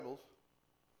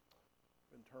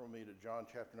turn with me to John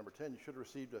chapter number 10. You should have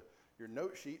received your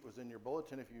note sheet was in your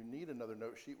bulletin. If you need another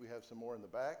note sheet, we have some more in the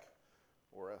back.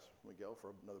 Or ask Miguel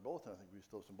for another bulletin. I think we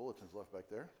still have some bulletins left back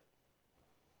there.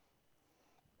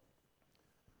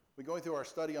 We're going through our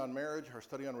study on marriage, our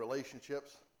study on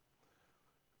relationships.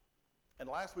 And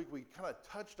last week we kind of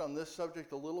touched on this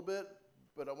subject a little bit,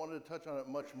 but I wanted to touch on it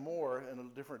much more in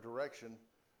a different direction.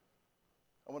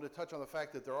 I want to touch on the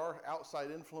fact that there are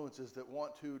outside influences that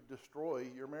want to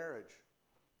destroy your marriage,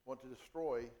 want to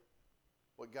destroy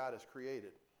what God has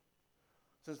created.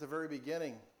 Since the very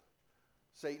beginning,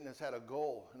 Satan has had a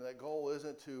goal, and that goal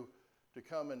isn't to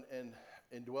come and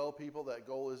indwell people. That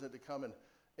goal isn't to come and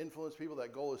influence people.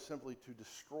 That goal is simply to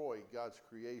destroy God's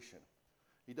creation.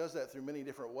 He does that through many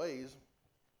different ways,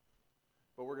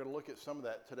 but we're going to look at some of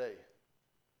that today.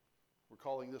 We're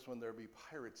calling this one, There Be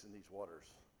Pirates in These Waters.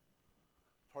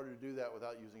 It's harder to do that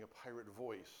without using a pirate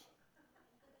voice.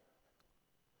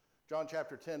 John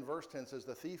chapter 10, verse 10 says,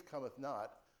 "The thief cometh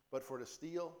not, but for to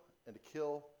steal and to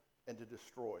kill and to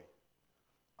destroy.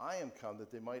 I am come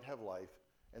that they might have life,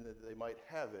 and that they might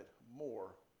have it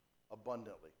more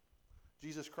abundantly."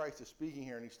 Jesus Christ is speaking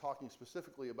here, and he's talking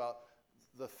specifically about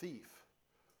the thief,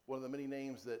 one of the many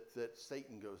names that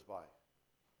Satan goes by.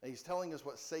 And he's telling us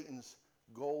what Satan's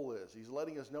goal is. He's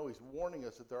letting us know, he's warning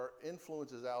us that there are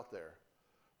influences out there.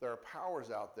 There are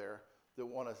powers out there that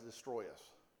want to destroy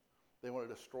us. They want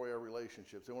to destroy our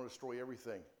relationships. They want to destroy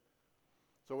everything.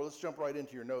 So let's jump right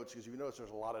into your notes, because you notice there's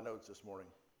a lot of notes this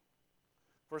morning.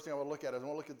 First thing I want to look at is I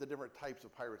want to look at the different types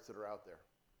of pirates that are out there.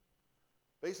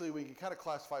 Basically, we can kind of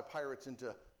classify pirates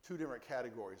into two different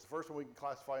categories. The first one we can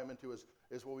classify them into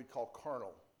is what we call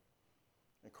carnal.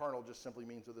 And carnal just simply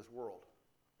means of this world,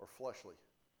 or fleshly.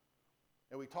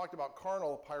 And we talked about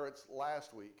carnal pirates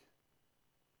last week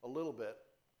a little bit.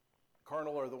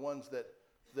 Carnal are the ones that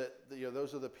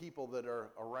those are the people that are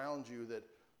around you that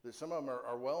some of them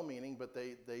are well-meaning, but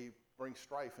they bring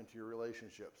strife into your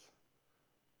relationships.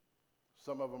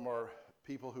 Some of them are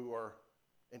people who are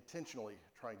intentionally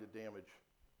trying to damage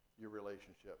your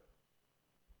relationship.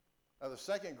 Now, the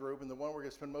second group, and the one we're going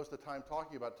to spend most of the time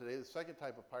talking about today, the second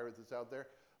type of pirate that's out there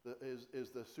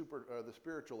is the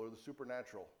spiritual or the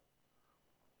supernatural.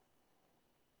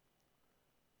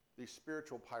 These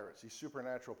spiritual pirates, these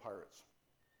supernatural pirates.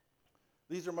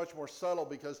 These are much more subtle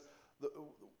because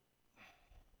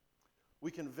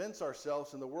we convince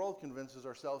ourselves, and the world convinces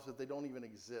ourselves, that they don't even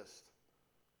exist.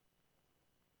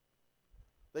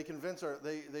 They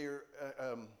are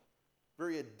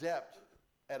very adept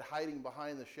at hiding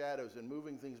behind the shadows and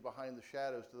moving things behind the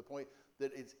shadows to the point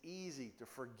that it's easy to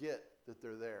forget that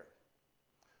they're there.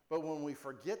 But when we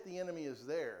forget the enemy is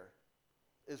there,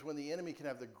 is when the enemy can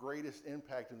have the greatest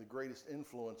impact and the greatest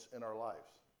influence in our lives.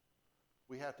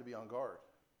 We have to be on guard.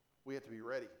 We have to be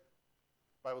ready.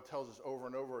 The Bible tells us over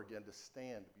and over again to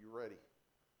stand, to be ready.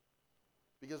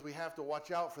 Because we have to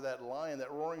watch out for that lion,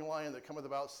 that roaring lion that cometh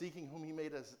about, seeking whom he may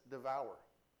devour.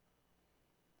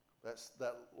 That's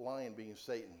that lion being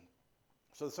Satan.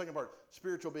 So the second part,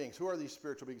 spiritual beings. Who are these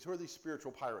spiritual beings? Who are these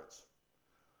spiritual pirates?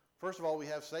 First of all, we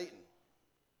have Satan.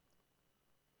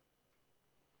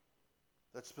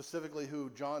 That's specifically who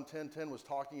John 10:10 was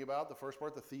talking about. The first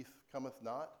part, the thief cometh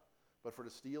not, but for to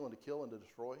steal and to kill and to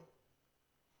destroy.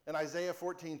 In Isaiah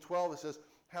 14:12, it says,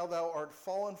 "How thou art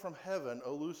fallen from heaven,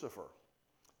 O Lucifer,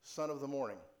 son of the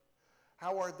morning.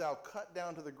 How art thou cut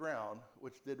down to the ground,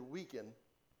 which did weaken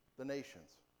the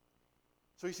nations."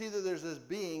 So you see that there's this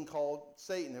being called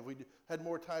Satan. If we had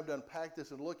more time to unpack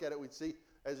this and look at it, we'd see,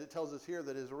 as it tells us here,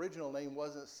 that his original name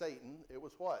wasn't Satan. It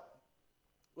was what?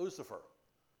 Lucifer.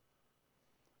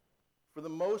 For the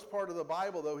most part of the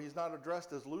Bible, though, he's not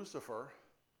addressed as Lucifer.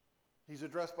 He's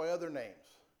addressed by other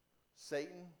names.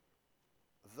 Satan,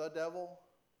 the devil,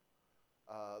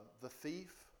 the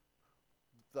thief,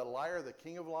 the liar, the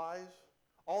king of lies.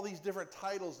 All these different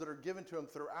titles that are given to him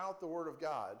throughout the Word of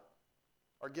God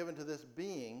are given to this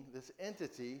being, this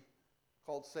entity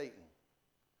called Satan.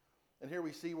 And here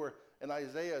we see where, and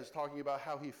Isaiah is talking about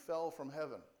how he fell from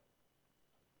heaven.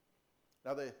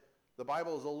 Now the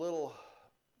Bible is a little,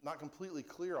 not completely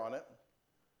clear on it,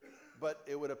 but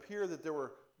it would appear that there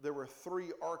were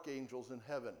three archangels in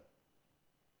heaven.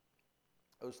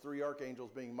 Those three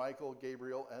archangels being Michael,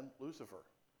 Gabriel, and Lucifer.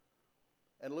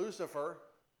 And Lucifer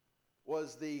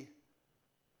was the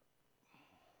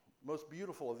most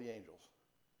beautiful of the angels.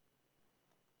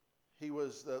 He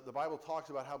was, the Bible talks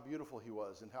about how beautiful he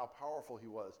was and how powerful he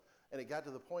was. And it got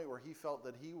to the point where he felt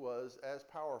that he was as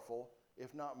powerful,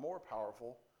 if not more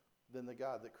powerful, than the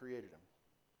God that created him.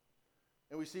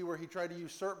 And we see where he tried to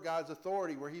usurp God's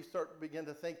authority, where he began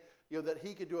to think that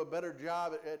he could do a better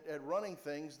job at running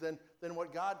things than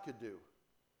what God could do.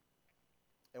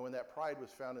 And when that pride was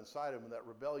found inside of him, when that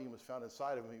rebellion was found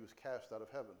inside of him, he was cast out of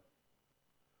heaven.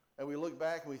 And we look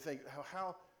back and we think,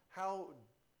 how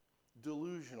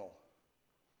delusional,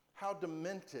 how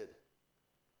demented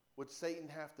would Satan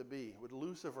have to be, would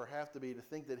Lucifer have to be to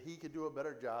think that he could do a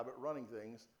better job at running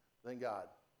things than God?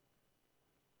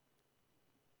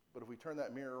 But if we turn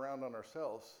that mirror around on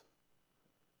ourselves,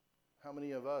 how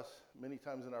many of us, many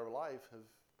times in our life, have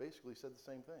basically said the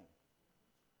same thing?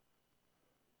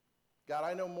 God,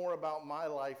 I know more about my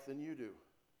life than you do.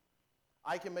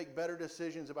 I can make better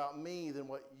decisions about me than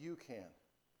what you can.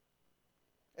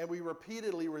 And we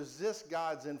repeatedly resist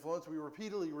God's influence. We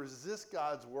repeatedly resist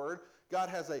God's word. God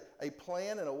has a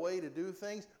plan and a way to do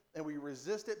things, and we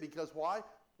resist it because why?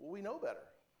 Well, we know better.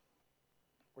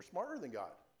 We're smarter than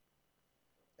God.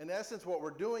 In essence, what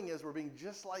we're doing is we're being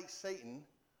just like Satan,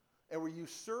 and we're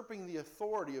usurping the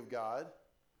authority of God.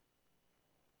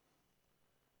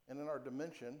 And in our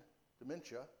dementia,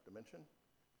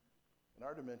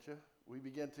 we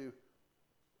begin to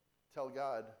tell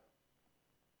God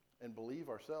and believe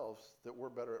ourselves that we're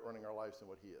better at running our lives than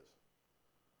what he is.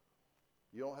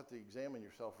 You don't have to examine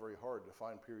yourself very hard to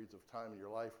find periods of time in your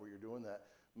life where you're doing that.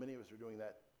 Many of us are doing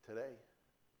that today.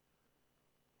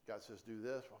 God says, do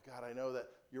this. Well, God, I know that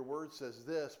your word says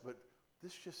this, but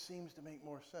this just seems to make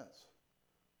more sense.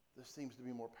 This seems to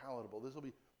be more palatable. This will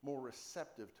be more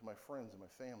receptive to my friends and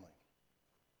my family.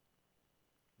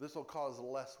 This will cause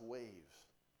less waves.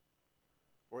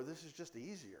 Or this is just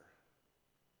easier.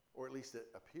 Or at least it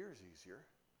appears easier.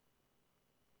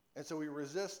 And so we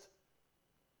resist.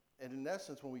 And in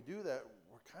essence, when we do that,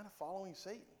 we're kind of following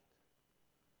Satan.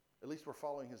 At least we're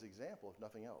following his example, if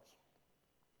nothing else.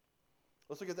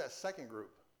 Let's look at that second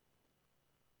group.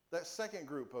 That second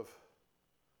group of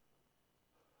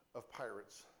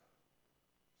pirates,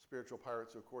 spiritual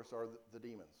pirates, of course, are the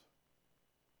demons.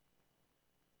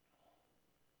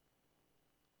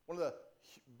 One of the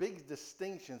big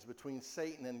distinctions between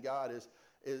Satan and God is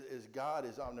God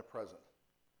is omnipresent,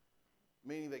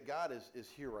 meaning that God is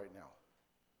here right now.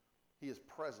 He is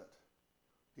present.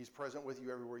 He's present with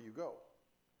you everywhere you go.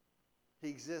 He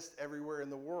exists everywhere in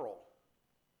the world.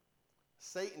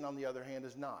 Satan, on the other hand,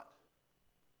 is not.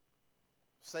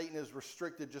 Satan is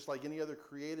restricted just like any other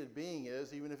created being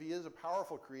is. Even if he is a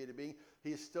powerful created being,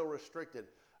 he is still restricted.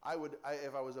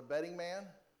 If I was a betting man,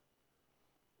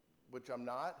 which I'm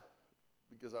not,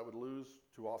 because I would lose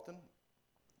too often.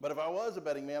 But if I was a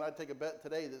betting man, I'd take a bet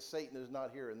today that Satan is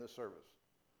not here in this service.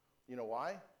 You know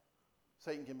why?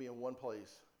 Satan can be in one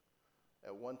place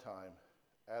at one time,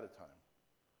 at a time.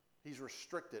 He's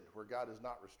restricted where God is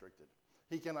not restricted.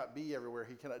 He cannot be everywhere.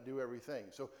 He cannot do everything.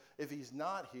 So if he's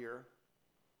not here,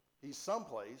 he's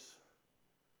someplace.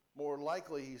 More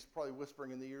likely, he's probably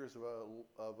whispering in the ears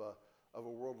of a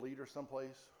world leader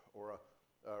someplace, or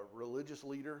a religious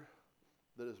leader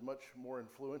that is much more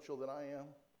influential than I am.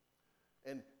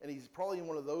 And he's probably in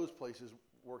one of those places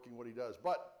working what he does.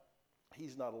 But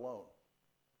he's not alone.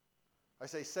 I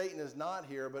say Satan is not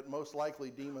here, but most likely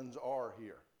demons are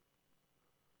here.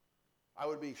 I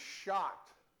would be shocked,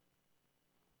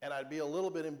 and I'd be a little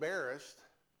bit embarrassed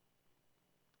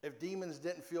if demons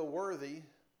didn't feel worthy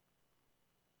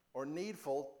or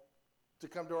needful to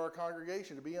come to our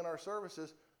congregation, to be in our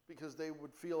services, because they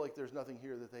would feel like there's nothing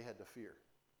here that they had to fear.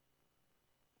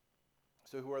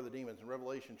 So who are the demons? In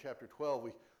Revelation chapter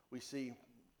 12, we see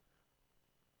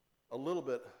a little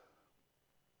bit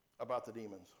about the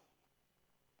demons.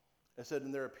 It said,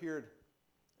 and there appeared,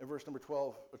 in verse number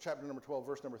 12, chapter number 12,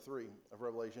 verse number 3 of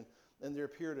Revelation, and there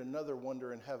appeared another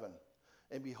wonder in heaven.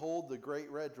 And behold, the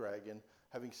great red dragon,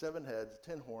 having 7 heads,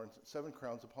 10 horns, 7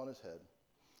 crowns upon his head.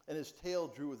 And his tail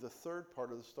drew with the third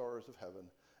part of the stars of heaven,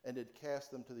 and did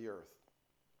cast them to the earth.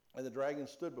 And the dragon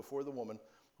stood before the woman,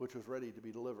 which was ready to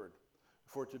be delivered,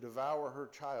 for to devour her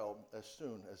child as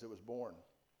soon as it was born.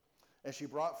 And she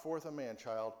brought forth a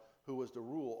man-child, who was to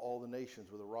rule all the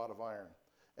nations with a rod of iron.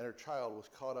 And her child was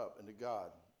caught up into God,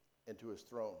 into his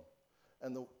throne.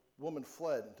 And the woman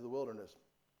fled into the wilderness,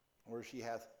 where she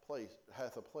hath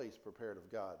a place prepared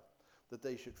of God, that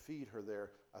they should feed her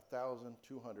there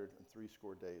 1,260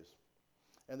 days.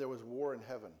 And there was war in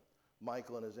heaven.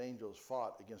 Michael and his angels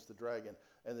fought against the dragon,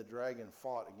 and the dragon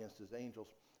fought against his angels,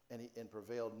 and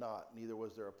prevailed not, neither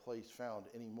was there a place found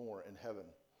any more in heaven.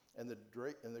 And the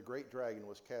great dragon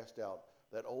was cast out,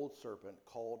 that old serpent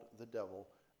called the devil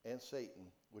and Satan,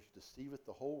 which deceiveth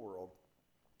the whole world.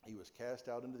 He was cast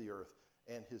out into the earth,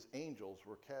 and his angels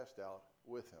were cast out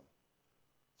with him.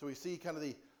 So we see kind of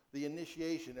the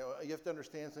initiation. You have to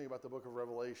understand something about the book of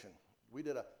Revelation. We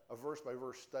did a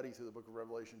verse-by-verse study through the book of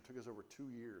Revelation. It took us over 2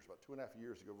 years, about 2.5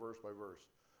 years to go verse by verse.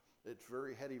 It's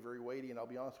very heady, very weighty, and I'll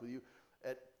be honest with you,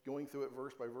 at going through it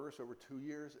verse by verse over 2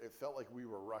 years, it felt like we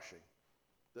were rushing.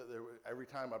 Every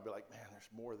time I'd be like, man, there's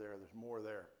more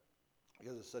there,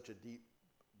 because it's such a deep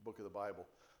book of the Bible.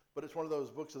 But it's one of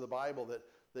those books of the Bible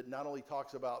that not only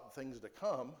talks about things to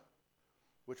come,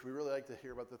 which we really like to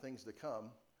hear about the things to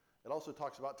come, it also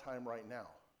talks about time right now.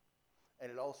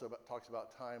 And it also talks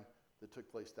about time that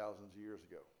took place thousands of years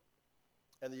ago.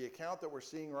 And the account that we're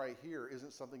seeing right here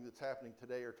isn't something that's happening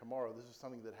today or tomorrow. This is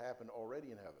something that happened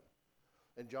already in heaven.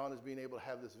 And John is being able to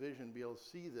have this vision, be able to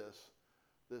see this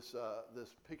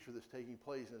picture that's taking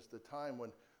place. And it's the time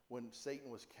when Satan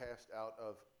was cast out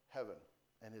of heaven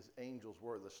and his angels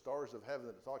were. The stars of heaven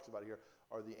that it talks about here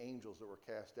are the angels that were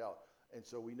cast out. And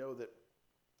so we know that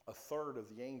a third of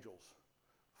the angels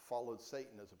followed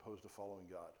Satan as opposed to following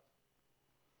God.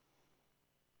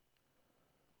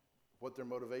 What their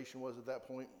motivation was at that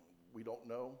point, we don't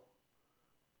know.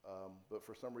 But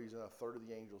for some reason, a third of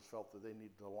the angels felt that they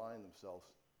needed to align themselves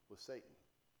with Satan.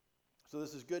 So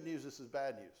this is good news, this is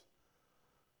bad news.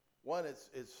 One,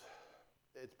 it's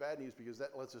bad news because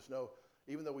that lets us know,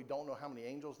 even though we don't know how many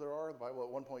angels there are, the Bible at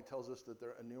one point tells us that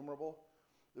they're innumerable.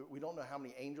 We don't know how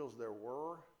many angels there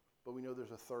were, but we know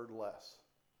there's a third less.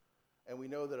 And we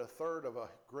know that a third of a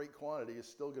great quantity is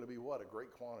still going to be what? A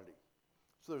great quantity.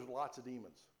 So there's lots of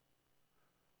demons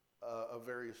of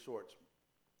various sorts.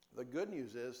 The good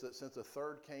news is that since a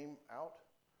third came out,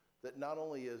 that not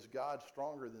only is God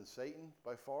stronger than Satan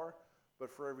by far,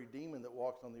 but for every demon that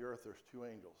walks on the earth, there's 2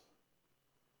 angels.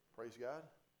 Praise God.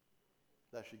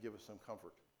 That should give us some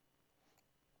comfort.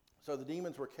 So the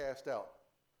demons were cast out.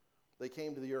 They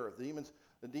came to the earth.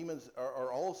 The demons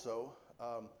are also,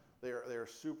 they are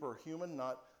superhuman,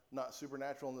 not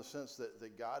supernatural in the sense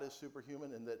that God is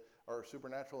superhuman and that are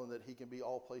supernatural and that he can be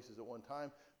all places at one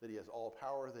time, that he has all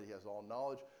power, that he has all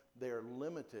knowledge. They are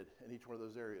limited in each one of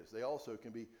those areas. They also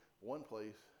can be one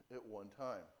place at one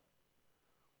time.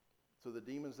 So the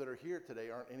demons that are here today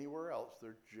aren't anywhere else.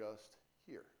 They're just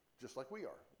here, just like we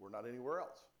are. We're not anywhere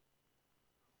else.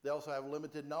 They also have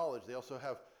limited knowledge. They also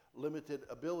have limited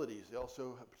abilities. They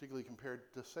also, particularly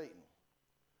compared to Satan.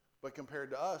 But compared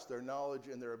to us, their knowledge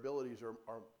and their abilities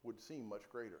would seem much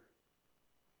greater.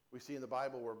 We see in the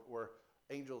Bible where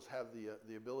angels have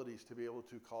the abilities to be able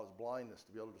to cause blindness,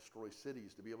 to be able to destroy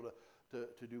cities, to be able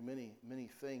to do many, many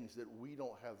things that we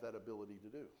don't have that ability to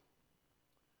do.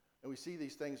 And we see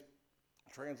these things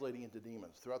translating into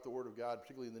demons. Throughout the Word of God,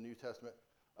 particularly in the New Testament,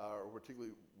 or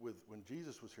particularly when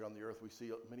Jesus was here on the earth, we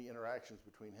see many interactions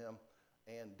between him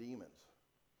and demons.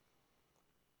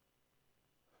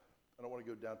 I don't want to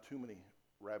go down too many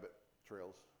rabbit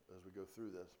trails as we go through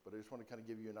this, but I just want to kind of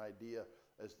give you an idea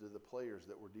as to the players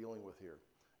that we're dealing with here.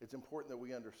 It's important that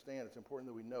we understand. It's important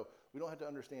that we know. We don't have to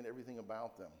understand everything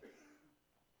about them,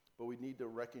 but we need to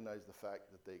recognize the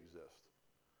fact that they exist.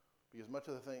 Because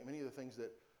many of the things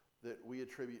that we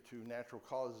attribute to natural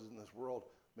causes in this world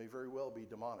may very well be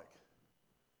demonic.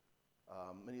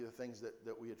 Many of the things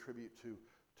that we attribute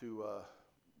to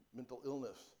mental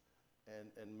illness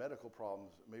and medical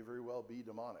problems may very well be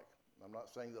demonic. I'm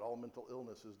not saying that all mental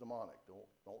illness is demonic.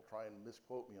 Don't try and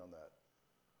misquote me on that.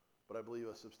 But I believe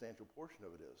a substantial portion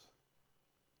of it is.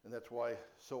 And that's why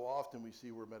so often we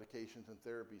see where medications and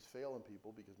therapies fail in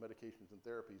people, because medications and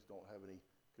therapies don't have any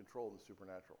control in the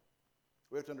supernatural.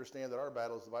 We have to understand that our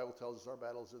battles, the Bible tells us our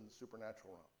battles in the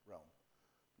supernatural realm,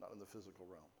 not in the physical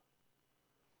realm.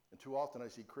 And too often I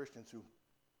see Christians who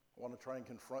want to try and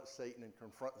confront Satan and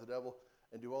confront the devil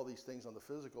and do all these things on the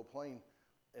physical plane,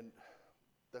 and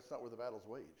that's not where the battle's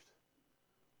waged.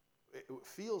 It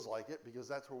feels like it because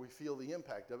that's where we feel the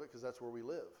impact of it, because that's where we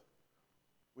live.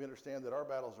 We understand that our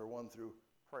battles are won through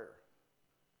prayer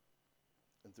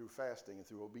and through fasting and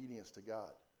through obedience to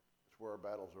God. It's where our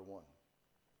battles are won.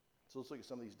 So let's look at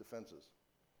some of these defenses.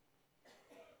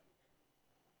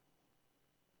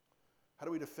 How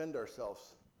do we defend ourselves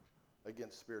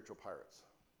against spiritual pirates?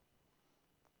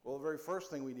 Well, the very first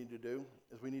thing we need to do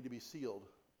is we need to be sealed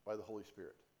by the Holy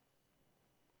Spirit.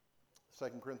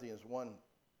 2 Corinthians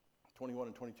 1:21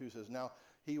 and 22 says, "Now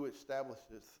he who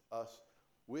establisheth us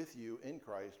with you in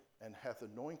Christ and hath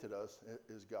anointed us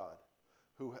is God,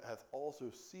 who hath also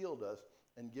sealed us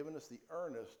and given us the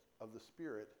earnest of the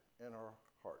Spirit in our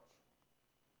hearts."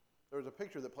 There was a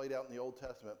picture that played out in the Old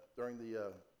Testament during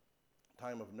the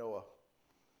time of Noah.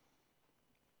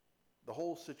 The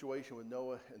whole situation with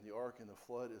Noah and the ark and the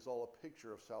flood is all a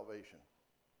picture of salvation.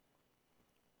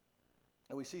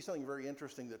 And we see something very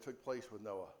interesting that took place with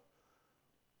Noah.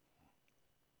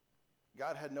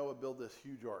 God had Noah build this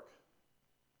huge ark,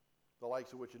 the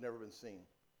likes of which had never been seen.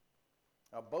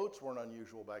 Now, boats weren't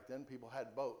unusual back then. People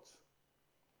had boats.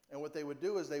 And what they would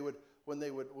do is when they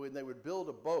would build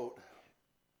a boat,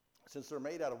 since they're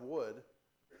made out of wood,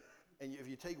 and if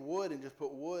you take wood and just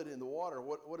put wood in the water,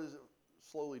 what does it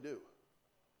slowly do?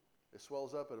 It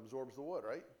swells up, it absorbs the wood,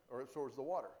 right? Or it absorbs the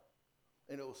water.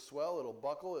 And it'll swell, it'll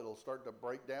buckle, it'll start to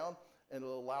break down, and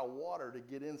it'll allow water to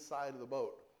get inside of the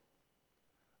boat.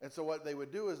 And so what they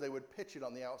would do is they would pitch it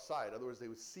on the outside. In other words, they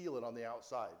would seal it on the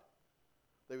outside.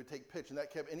 They would take pitch, and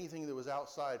that kept anything that was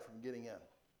outside from getting in.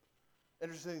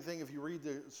 Interesting thing, if you read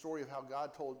the story of how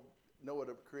God told Noah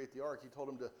to create the ark, he told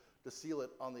him to seal it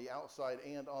on the outside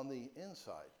and on the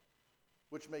inside,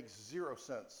 which makes zero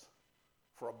sense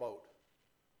for a boat.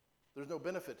 There's no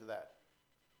benefit to that.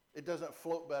 It doesn't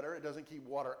float better. It doesn't keep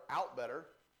water out better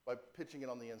by pitching it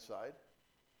on the inside.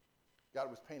 God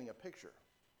was painting a picture.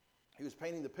 He was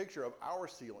painting the picture of our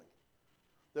sealing.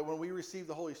 That when we receive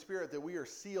the Holy Spirit, that we are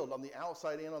sealed on the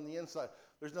outside and on the inside.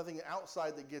 There's nothing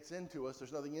outside that gets into us.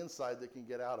 There's nothing inside that can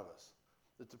get out of us.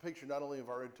 It's a picture not only of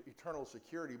our eternal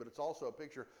security, but it's also a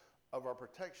picture of our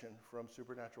protection from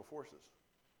supernatural forces.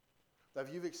 Now,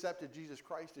 if you've accepted Jesus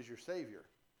Christ as your Savior,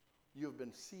 you have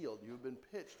been sealed. You have been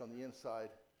pitched on the inside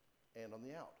and on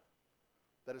the out.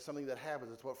 That is something that happens.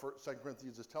 That's what 2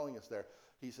 Corinthians is telling us there.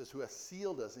 He says, who has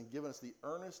sealed us and given us the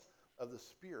earnest of the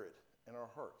Spirit in our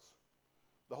hearts.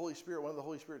 The Holy Spirit, one of the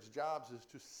Holy Spirit's jobs is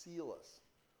to seal us.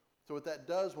 So what that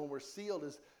does when we're sealed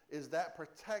is that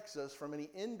protects us from any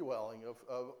indwelling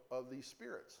of these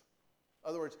spirits. In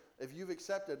other words, if you've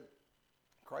accepted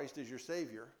Christ as your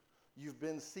Savior, you've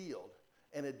been sealed,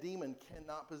 and a demon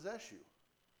cannot possess you.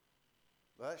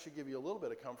 Well, that should give you a little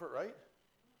bit of comfort, right?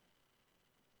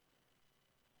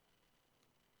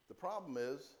 The problem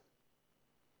is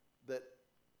that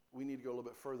we need to go a little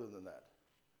bit further than that.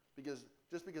 Because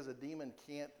just because a demon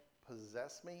can't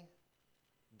possess me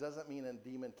doesn't mean a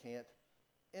demon can't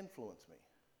influence me.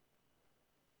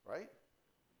 Right?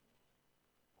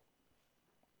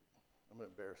 I'm going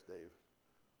to embarrass Dave.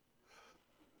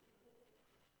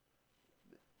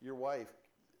 Your wife,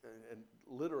 and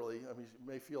literally, I mean, she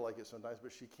may feel like it sometimes,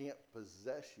 but she can't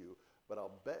possess you, but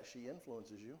I'll bet she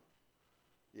influences you.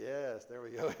 Yes, there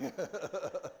we go.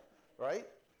 Right?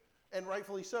 And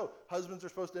rightfully so. Husbands are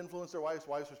supposed to influence their wives.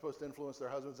 Wives are supposed to influence their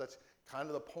husbands. That's kind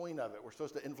of the point of it. We're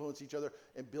supposed to influence each other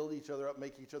and build each other up,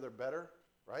 make each other better,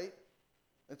 right?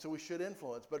 And so we should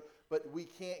influence. But we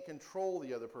can't control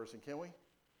the other person, can we?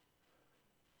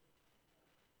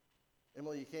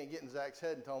 Emily, you can't get in Zach's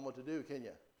head and tell him what to do, can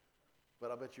you?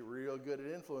 But I bet you're real good at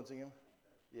influencing him.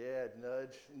 Yeah,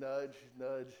 nudge, nudge,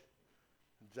 nudge.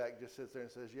 Zach just sits there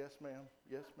and says, yes, ma'am.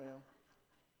 Yes, ma'am.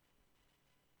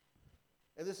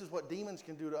 And this is what demons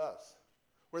can do to us,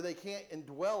 where they can't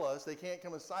indwell us, they can't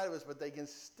come inside of us, but they can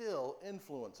still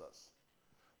influence us.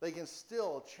 They can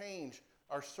still change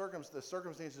the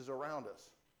circumstances around us.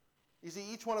 You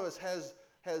see, each one of us has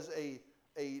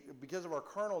because of our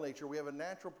carnal nature, we have a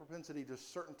natural propensity to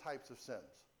certain types of sins.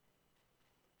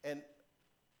 And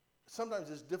sometimes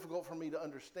it's difficult for me to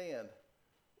understand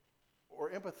or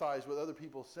empathize with other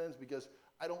people's sins because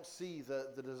I don't see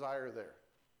the desire there.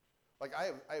 Like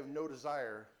I have no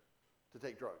desire to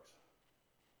take drugs.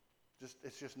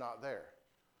 It's just not there.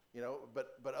 You know,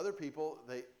 but other people,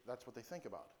 that's what they think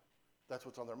about. That's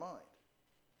what's on their mind.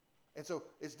 And so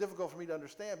it's difficult for me to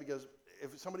understand because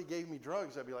if somebody gave me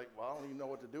drugs, I'd be like, well, I don't even know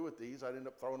what to do with these. I'd end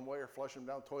up throwing them away or flushing them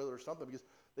down the toilet or something because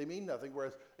they mean nothing.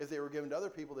 Whereas if they were given to other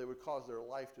people, they would cause their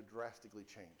life to drastically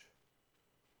change.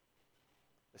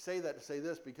 I say that to say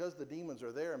this, because the demons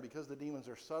are there and because the demons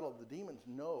are subtle, the demons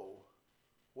know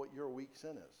what your weak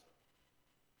sin is.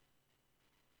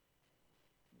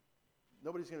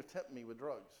 Nobody's going to tempt me with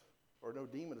drugs, or no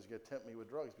demon is going to tempt me with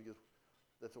drugs because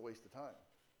that's a waste of time.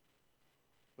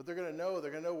 But they're going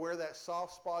to know where that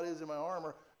soft spot is in my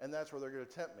armor, and that's where they're going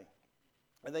to tempt me.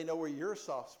 And they know where your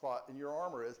soft spot in your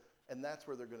armor is, and that's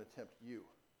where they're going to tempt you.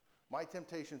 My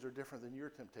temptations are different than your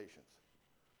temptations.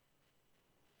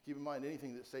 Keep in mind,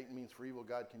 anything that Satan means for evil,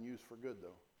 God can use for good,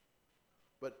 though.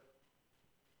 But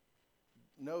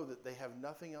know that they have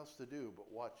nothing else to do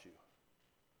but watch you.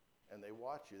 And they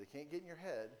watch you. They can't get in your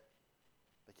head.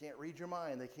 They can't read your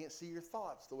mind. They can't see your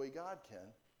thoughts the way God can,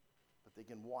 but they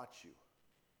can watch you.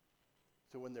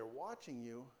 So when they're watching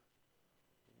you,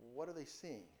 what are they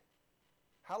seeing?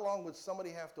 How long would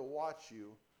somebody have to watch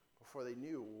you before they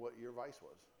knew what your vice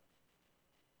was?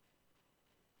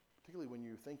 Particularly when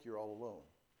you think you're all alone.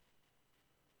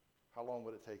 How long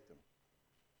would it take them?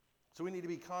 So we need to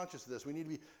be conscious of this. We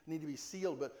need to be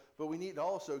sealed, but we need to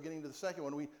also, getting to the second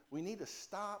one, we need to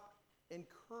stop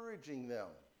encouraging them.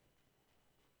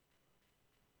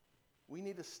 We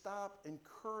need to stop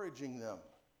encouraging them.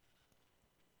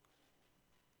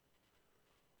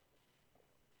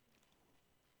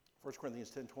 1 Corinthians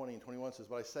 10:20 and 21 says,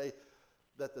 but I say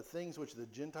that the things which the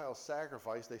Gentiles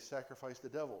sacrifice, they sacrifice to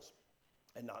devils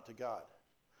and not to God.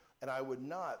 And I would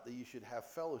not that you should have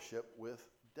fellowship with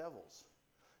devils.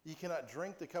 You cannot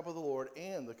drink the cup of the Lord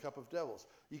and the cup of devils.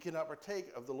 You cannot partake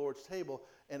of the Lord's table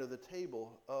and of the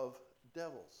table of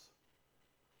devils.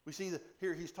 We see that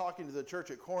here he's talking to the church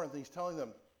at Corinth, and he's telling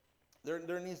them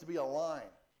there needs to be a line.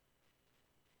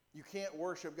 You can't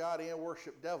worship God and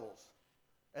worship devils.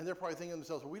 And they're probably thinking to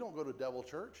themselves, well, we don't go to devil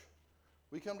church.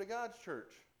 We come to God's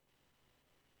church.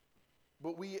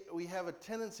 But we have a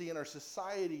tendency in our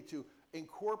society to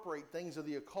incorporate things of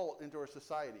the occult into our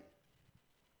society.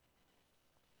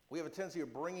 We have a tendency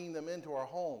of bringing them into our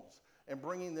homes and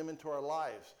bringing them into our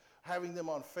lives, having them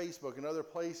on Facebook and other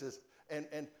places, and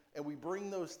we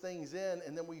bring those things in,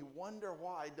 and then we wonder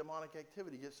why demonic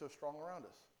activity gets so strong around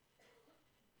us.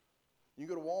 You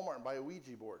can go to Walmart and buy a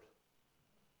Ouija board,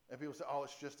 and people say, oh,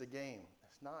 it's just a game.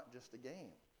 It's not just a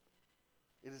game.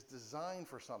 It is designed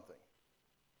for something.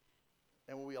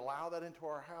 And when we allow that into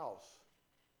our house,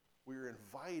 we are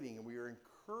inviting and we are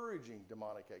encouraging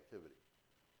demonic activity.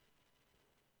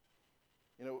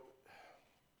 You know,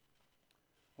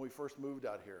 when we first moved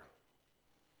out here,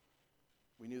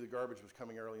 we knew the garbage was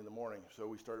coming early in the morning, so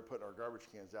we started putting our garbage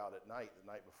cans out at night,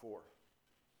 the night before.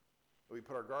 We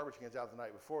put our garbage cans out the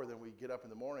night before, then we'd get up in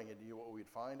the morning, and you know what we'd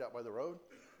find out by the road?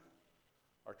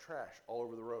 Our trash all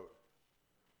over the road.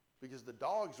 Because the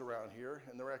dogs around here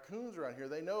and the raccoons around here,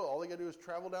 they know all they got to do is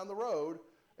travel down the road,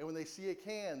 and when they see a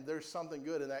can, there's something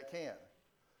good in that can.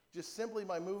 Just simply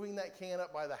by moving that can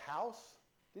up by the house,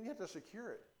 didn't you have to secure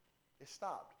it? It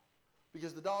stopped.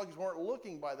 Because the dogs weren't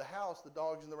looking by the house, the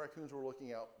dogs and the raccoons were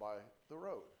looking out by the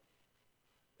road.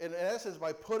 And in essence,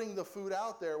 by putting the food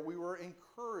out there, we were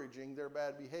encouraging their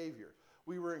bad behavior.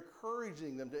 We were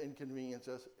encouraging them to inconvenience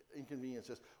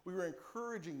us. We were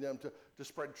encouraging them to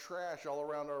spread trash all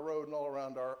around our road and all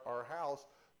around our house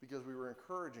because we were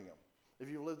encouraging them. If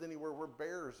you've lived anywhere where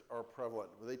bears are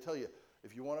prevalent, they tell you,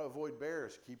 if you want to avoid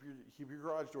bears, keep your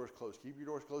garage doors closed, keep your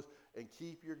doors closed, and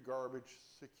keep your garbage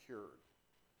secured.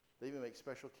 They even make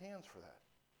special cans for that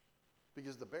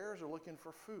because the bears are looking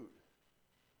for food.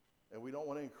 And we don't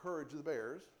want to encourage the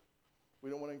bears.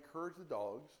 We don't want to encourage the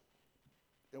dogs.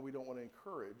 And we don't want to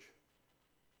encourage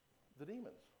the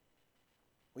demons.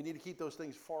 We need to keep those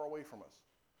things far away from us.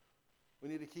 We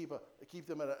need to keep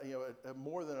them at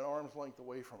more than an arm's length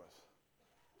away from us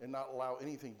and not allow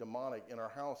anything demonic in our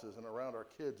houses and around our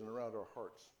kids and around our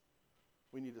hearts.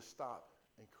 We need to stop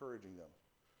encouraging them.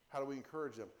 How do we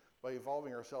encourage them? By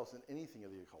involving ourselves in anything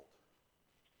of the occult.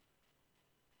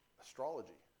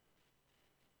 Astrology.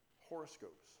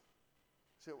 Horoscopes.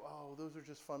 You say, oh, those are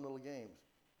just fun little games.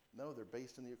 No, they're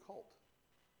based in the occult.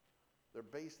 They're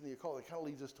based in the occult. It kind of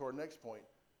leads us to our next point,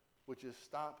 which is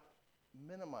stop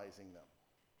minimizing them.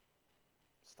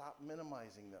 Stop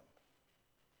minimizing them.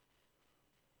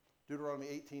 Deuteronomy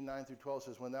 18:9-12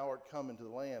 says, when thou art come into the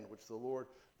land which the Lord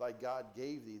thy God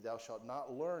gave thee, thou shalt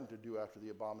not learn to do after the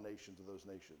abominations of those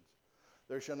nations.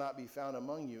 There shall not be found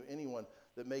among you anyone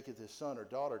that maketh his son or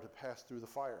daughter to pass through the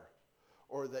fire,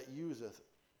 or that useth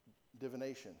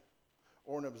divination,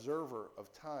 or an observer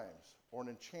of times, or an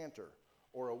enchanter,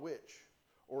 or a witch,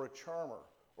 or a charmer,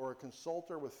 or a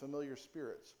consulter with familiar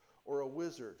spirits, or a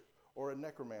wizard, or a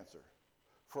necromancer.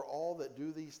 For all that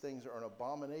do these things are an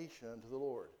abomination unto the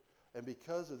Lord. And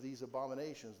because of these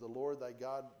abominations, the Lord thy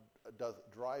God doth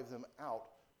drive them out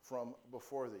from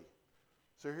before thee.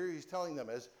 So here he's telling them,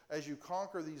 as you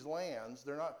conquer these lands,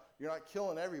 you're not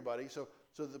killing everybody, so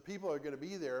the people are going to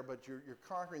be there, but you're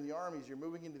conquering the armies. You're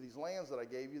moving into these lands that I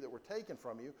gave you that were taken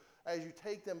from you. As you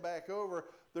take them back over,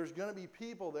 there's going to be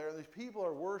people there, and these people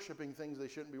are worshiping things they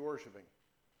shouldn't be worshiping.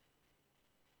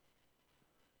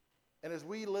 And as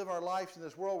we live our lives in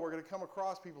this world, we're going to come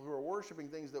across people who are worshiping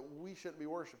things that we shouldn't be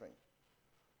worshiping.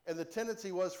 And the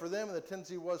tendency was for them, and the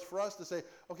tendency was for us to say,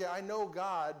 okay, I know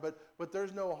God, but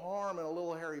there's no harm in a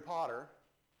little Harry Potter.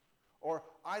 Or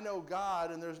I know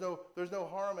God, and there's no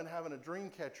harm in having a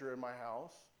dream catcher in my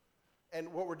house.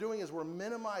 And what we're doing is we're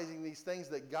minimizing these things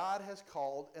that God has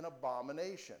called an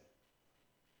abomination.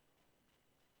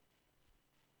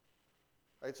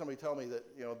 I had somebody tell me that,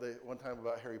 one time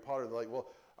about Harry Potter, they're like, well,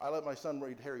 I let my son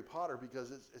read Harry Potter because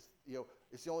it's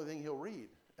the only thing he'll read.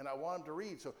 And I want him to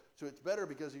read, so it's better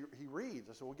because he reads.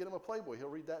 I said, well, get him a Playboy. He'll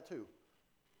read that too.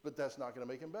 But that's not going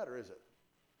to make him better, is it?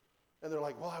 And they're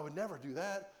like, well, I would never do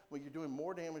that. Well, you're doing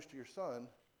more damage to your son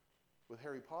with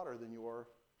Harry Potter than you are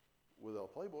with a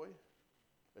Playboy.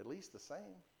 At least the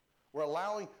same.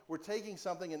 We're taking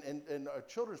something, and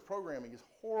children's programming is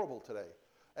horrible today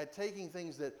at taking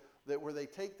things that where they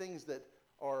take things that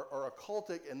are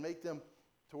occultic and make them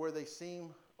to where they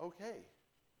seem okay.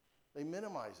 They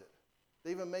minimize it.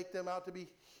 They even make them out to be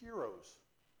heroes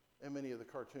in many of the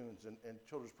cartoons and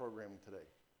children's programming today.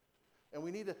 And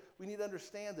we need to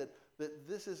understand that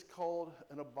this is called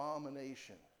an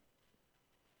abomination.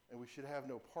 And we should have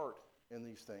no part in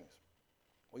these things.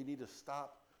 We need to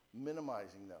stop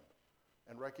minimizing them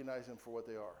and recognize them for what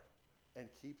they are and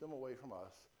keep them away from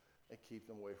us and keep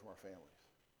them away from our families.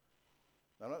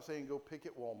 Now, I'm not saying go pick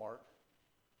at Walmart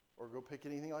or go pick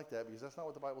anything like that, because that's not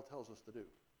what the Bible tells us to do.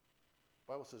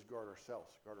 The Bible says guard ourselves,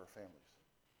 guard our families.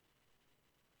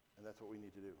 And that's what we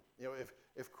need to do. You know,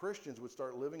 if Christians would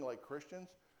start living like Christians,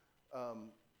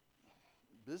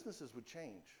 businesses would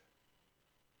change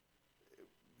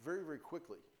very, very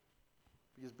quickly.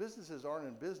 Because businesses aren't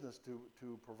in business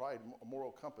to provide a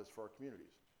moral compass for our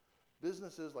communities.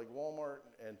 Businesses like Walmart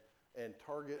and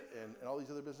Target and all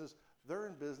these other businesses, they're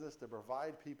in business to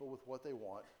provide people with what they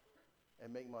want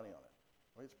and make money on it.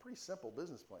 I mean, it's a pretty simple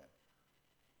business plan.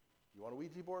 You want a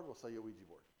Ouija board? We'll sell you a Ouija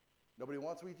board. Nobody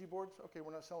wants Ouija boards? Okay,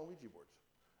 we're not selling Ouija boards.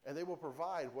 And they will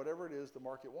provide whatever it is the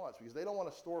market wants, because they don't want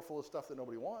a store full of stuff that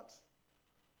nobody wants.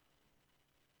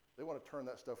 They want to turn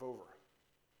that stuff over.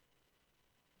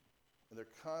 And they're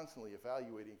constantly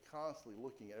evaluating, constantly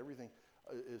looking at everything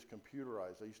is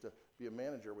computerized. I used to be a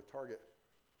manager with Target.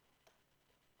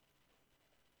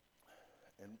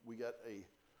 And we had a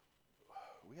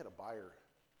buyer.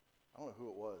 I don't know who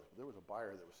it was, but there was a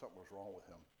buyer that something was wrong with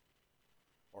him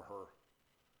or her.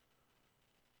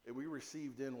 And we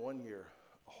received in one year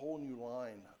a whole new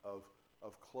line of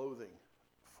clothing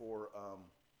for,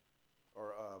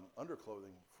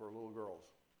 underclothing for little girls.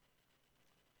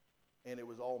 And it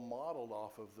was all modeled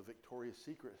off of the Victoria's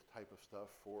Secret type of stuff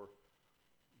for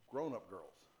grown-up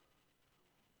girls.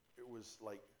 It was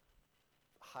like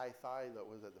high thigh, that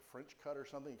was at the French cut or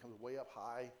something. It comes way up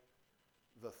high.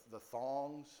 The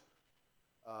thongs,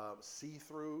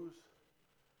 see-throughs.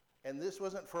 And this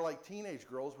wasn't for like teenage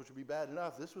girls, which would be bad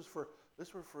enough. This was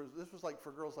like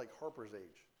for girls like Harper's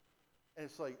age. And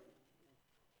it's like,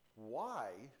 why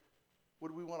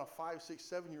would we want a 5, 6,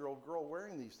 7-year-old girl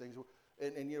wearing these things?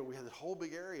 And you know, we had this whole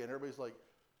big area, and everybody's like,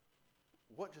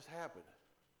 what just happened?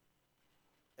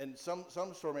 And some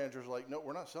store managers are like, no,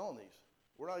 we're not selling these.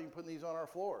 We're not even putting these on our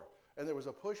floor. And there was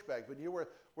a pushback, but you know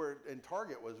where in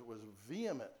Target was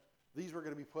vehement. These were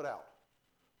going to be put out.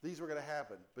 These were going to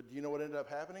happen. But do you know what ended up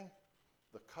happening?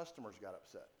 The customers got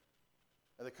upset.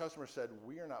 And the customer said,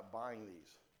 we are not buying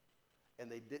these.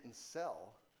 And they didn't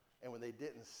sell. And when they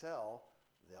didn't sell,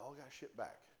 they all got shipped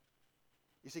back.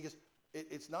 You see, because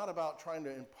it's not about trying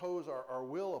to impose our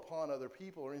will upon other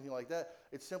people or anything like that.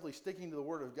 It's simply sticking to the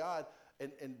Word of God.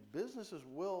 And businesses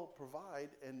will provide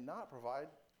and not provide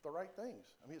the right things.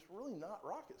 I mean, it's really not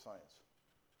rocket science.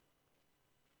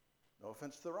 No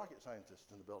offense to the rocket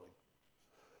scientists in the building.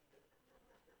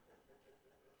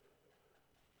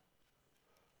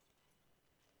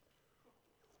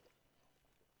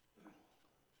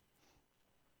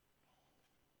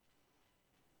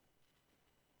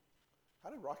 How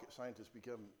did rocket scientists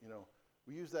become,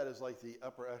 we use that as like the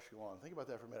upper echelon. Think about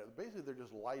that for a minute. Basically, they're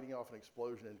just lighting off an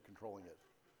explosion and controlling it.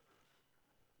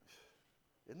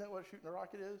 Isn't that what shooting a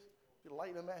rocket is? You're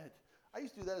lighting a match. I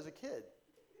used to do that as a kid.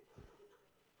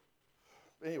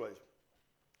 Anyways,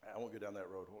 I won't go down that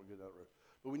road.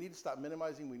 But we need to stop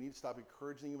minimizing. We need to stop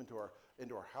encouraging them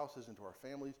into our houses, into our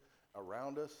families,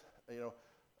 around us.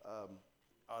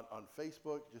 On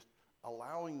Facebook, just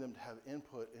allowing them to have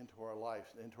input into our lives,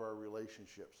 into our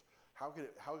relationships. How can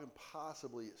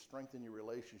possibly it strengthen your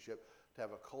relationship to have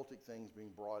occultic things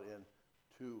being brought in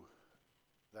to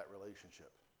that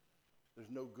relationship?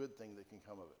 There's no good thing that can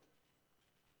come of it.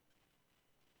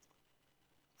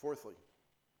 Fourthly,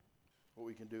 what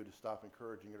we can do to stop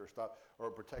encouraging it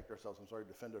or protect ourselves,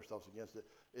 defend ourselves against it,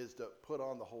 is to put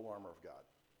on the whole armor of God.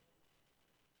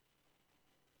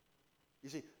 You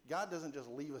see, God doesn't just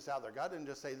leave us out there. God didn't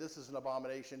just say, this is an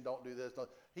abomination, don't do this.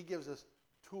 He gives us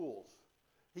tools.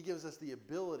 He gives us the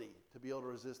ability to be able to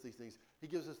resist these things. He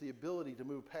gives us the ability to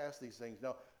move past these things.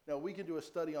 Now we can do a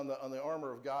study on the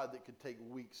armor of God that could take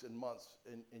weeks and months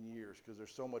and years, because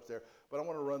there's so much there. But I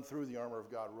want to run through the armor of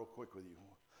God real quick with you.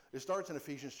 It starts in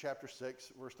Ephesians chapter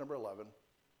 6, verse number 11.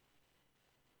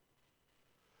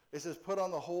 It says, put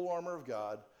on the whole armor of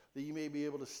God, that you may be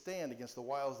able to stand against the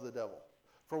wiles of the devil.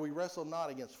 For we wrestle not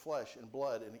against flesh and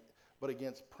blood, but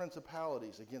against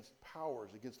principalities, against powers,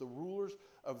 against the rulers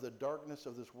of the darkness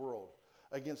of this world,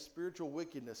 against spiritual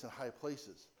wickedness in high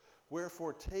places.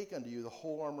 Wherefore take unto you the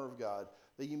whole armor of God,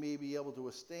 that you may be able to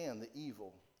withstand the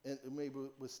evil, and may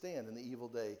withstand in the evil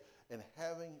day, and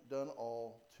having done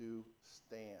all to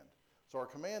stand. So our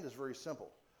command is very simple.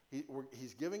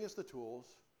 He's giving us the tools.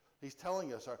 He's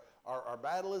telling us our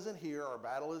battle isn't here. Our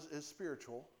battle is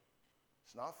spiritual.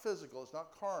 It's not physical. It's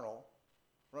not carnal.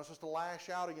 We're not supposed to lash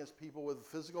out against people with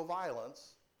physical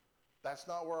violence. That's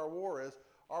not where our war is.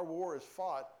 Our war is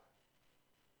fought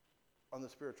on the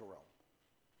spiritual realm.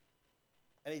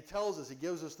 And he tells us, he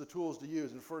gives us the tools to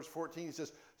use. In verse 14, he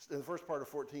says, in the first part of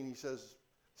 14, he says,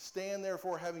 stand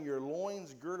therefore having your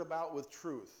loins girt about with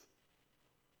truth.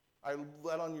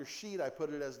 That on your sheet, I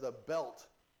put it as the belt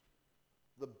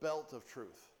of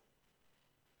truth.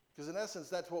 Because in essence,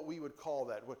 that's what we would call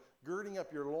that. Girding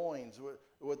up your loins,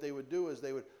 what they would do is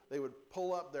they would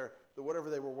pull up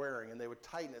whatever they were wearing, and they would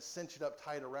tighten it, cinch it up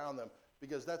tight around them,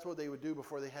 because that's what they would do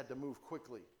before they had to move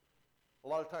quickly. A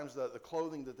lot of times the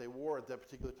clothing that they wore at that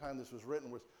particular time this was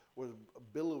written was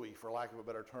billowy, for lack of a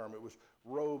better term. It was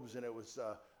robes, and it was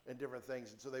and different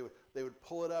things. And so they would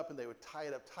pull it up and they would tie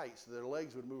it up tight so their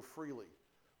legs would move freely.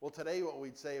 Well, today what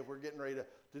we'd say if we're getting ready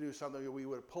to do something, we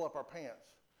would pull up our pants.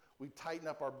 We'd tighten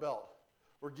up our belt.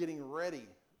 We're getting ready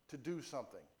to do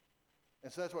something.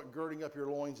 And so that's what girding up your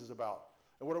loins is about.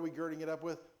 And what are we girding it up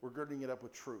with? We're girding it up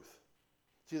with truth.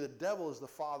 See, the devil is the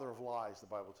father of lies, the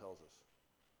Bible tells us.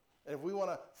 And if we want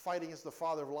to fight against the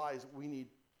father of lies, we need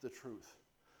the truth.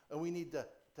 And we need to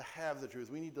have the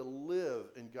truth. We need to live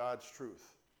in God's truth.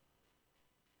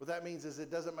 What that means is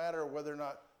it doesn't matter whether or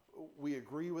not we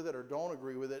agree with it or don't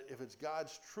agree with it. If it's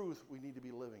God's truth, we need to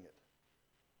be living it.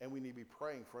 And we need to be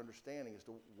praying for understanding as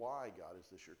to why, God, is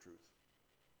this your truth?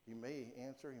 He may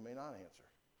answer, he may not answer.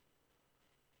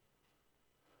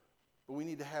 But we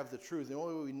need to have the truth. The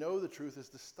only way we know the truth is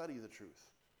to study the truth.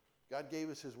 God gave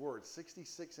us his word,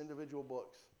 66 individual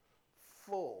books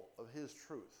full of his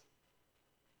truth.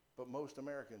 But most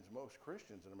Americans, most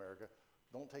Christians in America,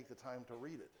 don't take the time to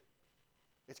read it.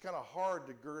 It's kind of hard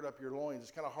to gird up your loins.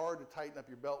 It's kind of hard to tighten up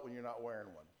your belt when you're not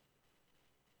wearing one.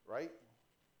 Right?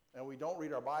 And we don't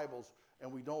read our Bibles,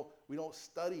 and we don't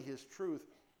study his truth.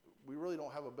 We really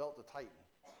don't have a belt to tighten.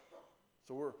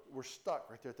 So we're stuck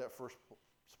right there at that first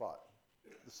spot.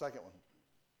 The second one,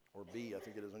 or B, I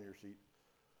think it is on your sheet,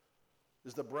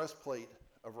 is the breastplate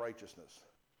of righteousness.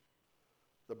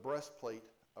 The breastplate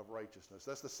of righteousness.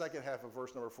 That's the second half of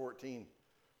verse number 14.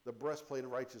 The breastplate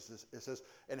of righteousness. It says,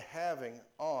 and having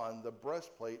on the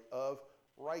breastplate of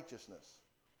righteousness.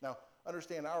 Now,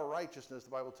 understand our righteousness,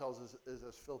 the Bible tells us, is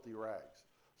as filthy rags.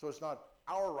 So it's not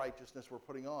our righteousness we're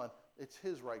putting on, it's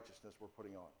his righteousness we're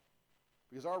putting on.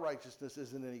 Because our righteousness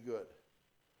isn't any good.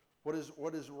 What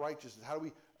is righteousness? How do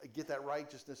we get that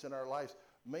righteousness in our lives?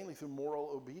 Mainly through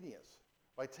moral obedience.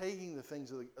 By taking the things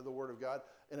of the Word of God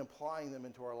and applying them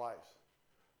into our lives.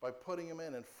 By putting them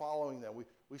in and following them.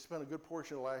 We spent a good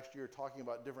portion of last year talking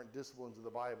about different disciplines of the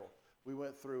Bible. We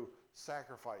went through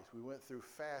sacrifice. We went through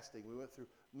fasting. We went through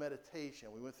meditation.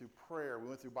 We went through prayer. We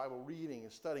went through Bible reading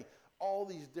and studying. All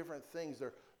these different things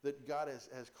that God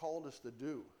has called us to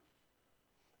do.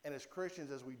 And as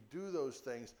Christians, as we do those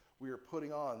things, we are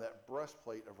putting on that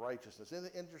breastplate of righteousness. And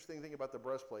the interesting thing about the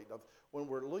breastplate, when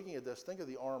we're looking at this, think of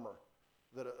the armor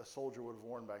that a soldier would have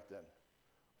worn back then.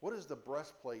 What does the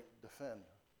breastplate defend?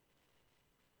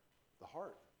 The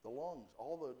heart, the lungs,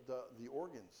 all the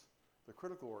organs, the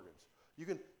critical organs. You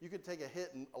can take a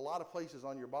hit in a lot of places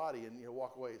on your body and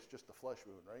walk away. It's just a flesh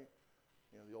wound, right?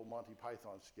 The old Monty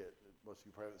Python skit. Most of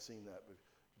you probably haven't seen that, but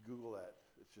Google that.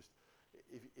 It's just,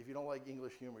 if you don't like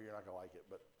English humor, you're not going to like it,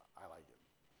 but I like it.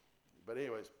 But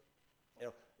anyways,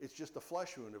 it's just a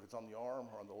flesh wound if it's on the arm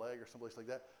or on the leg or someplace like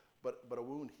that. But a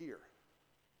wound here.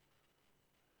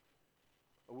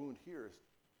 A wound here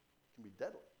can be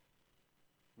deadly.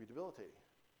 Can be debilitating.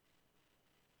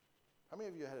 How many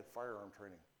of you had firearm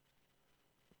training?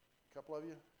 A couple of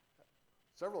you?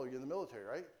 Several of you in the military,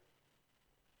 right?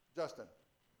 Justin,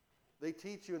 they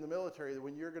teach you in the military that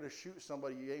when you're going to shoot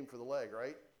somebody, you aim for the leg,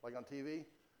 right? Like on TV?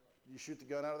 You shoot the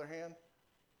gun out of their hand,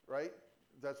 right?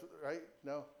 That's right?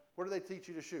 No? Where do they teach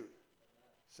you to shoot?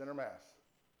 Center mass.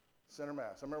 Center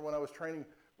mass. I remember when I was training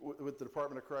with the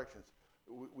Department of Corrections,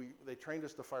 they trained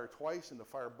us to fire twice and to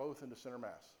fire both into center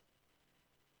mass.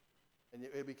 And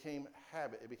it became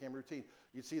habit. It became routine.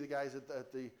 You'd see the guys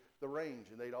at the range,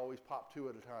 and they'd always pop two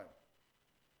at a time.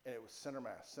 And it was center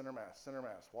mass, center mass, center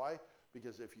mass. Why?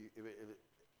 Because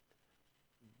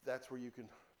that's where you can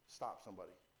stop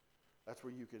somebody. That's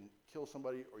where you can kill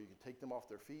somebody, or you can take them off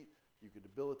their feet. You can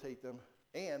debilitate them.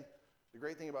 And the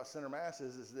great thing about center mass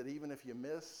is that even if you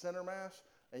miss center mass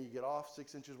and you get off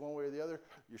 6 inches one way or the other,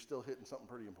 you're still hitting something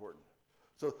pretty important.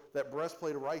 So that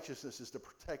breastplate of righteousness is to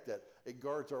protect that. It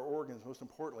guards our organs. Most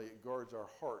importantly, it guards our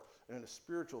heart. And in a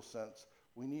spiritual sense,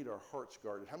 we need our hearts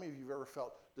guarded. How many of you have ever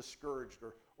felt discouraged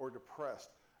or depressed?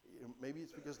 Maybe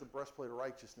it's because the breastplate of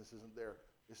righteousness isn't there.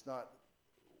 It's not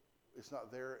it's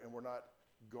not there, and we're not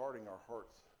guarding our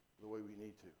hearts the way we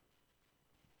need to.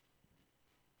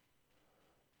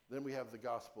 Then we have the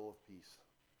gospel of peace.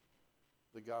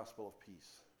 The gospel of peace.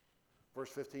 Verse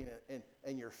 15,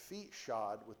 and your feet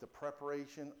shod with the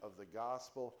preparation of the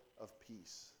gospel of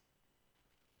peace.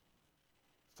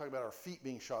 Let's talk about our feet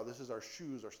being shod. This is our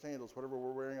shoes, our sandals, whatever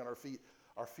we're wearing on our feet.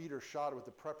 Our feet are shod with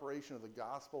the preparation of the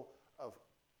gospel of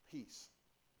peace.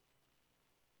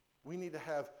 We need to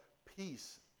have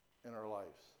peace in our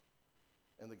lives.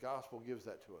 And the gospel gives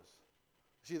that to us.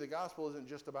 See, the gospel isn't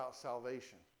just about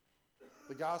salvation.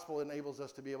 The gospel enables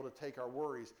us to be able to take our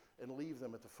worries and leave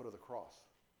them at the foot of the cross.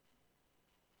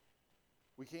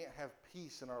 We can't have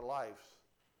peace in our lives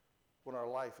when our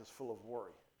life is full of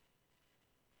worry.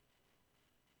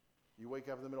 You wake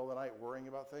up in the middle of the night worrying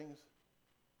about things,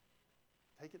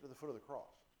 take it to the foot of the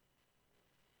cross.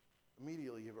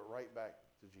 Immediately give it right back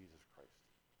to Jesus Christ.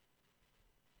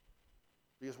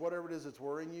 Because whatever it is that's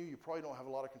worrying you, you probably don't have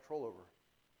a lot of control over.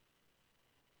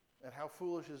 And how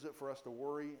foolish is it for us to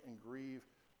worry and grieve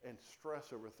and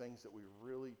stress over things that we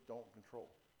really don't control,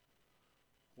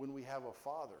 when we have a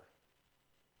Father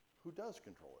who does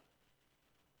control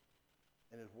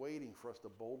it and is waiting for us to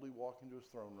boldly walk into his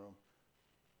throne room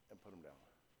and put him down.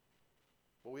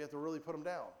 But we have to really put him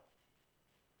down.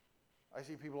 I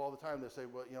see people all the time that say,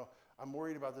 well, I'm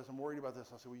worried about this, I'm worried about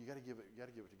this. I say, well, you got to give it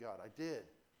to God. I did.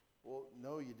 Well,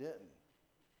 no, you didn't.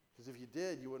 Because if you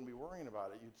did, you wouldn't be worrying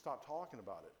about it. You'd stop talking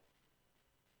about it.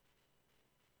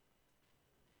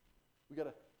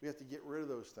 We have to get rid of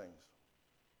those things.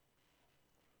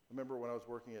 I remember when I was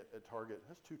working at Target.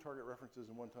 That's 2 Target references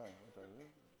in one time.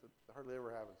 It hardly ever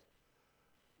happens.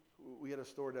 We had a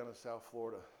store down in South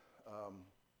Florida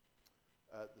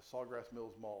at the Sawgrass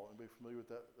Mills Mall. Anybody familiar with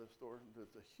that store?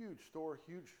 It's a huge store,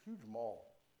 huge mall.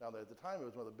 Now, at the time, it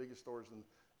was one of the biggest stores and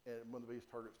one of the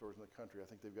biggest Target stores in the country. I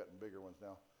think they've gotten bigger ones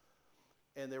now.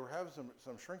 And they were having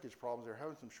some shrinkage problems. They were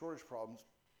having some shortage problems.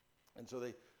 And so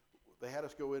they had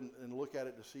us go in and look at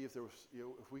it to see if there was,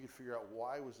 if we could figure out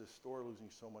why was this store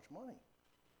losing so much money.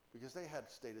 Because they had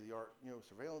state-of-the-art,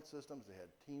 surveillance systems. They had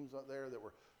teams out there that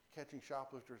were catching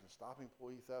shoplifters and stopping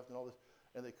employee theft and all this,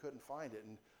 and they couldn't find it.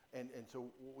 And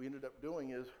so what we ended up doing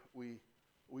is we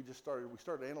started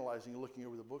analyzing and looking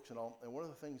over the books and all. And one of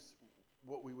the things,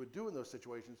 what we would do in those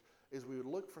situations is we would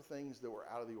look for things that were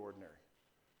out of the ordinary,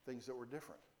 things that were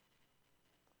different.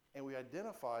 And we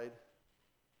identified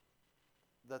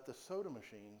that the soda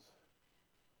machines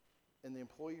in the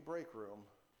employee break room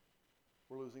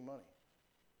were losing money.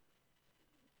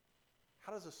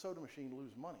 How does a soda machine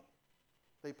lose money?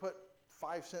 They put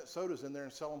 5-cent sodas in there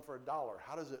and sell them for $1.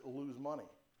 How does it lose money?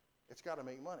 It's got to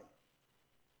make money.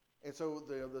 And so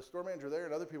the store manager there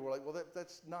and other people were like, well,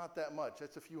 that's not that much.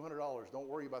 That's a few $100s. Don't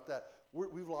worry about that.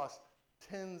 We've lost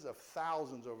tens of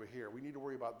thousands over here. We need to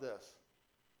worry about this.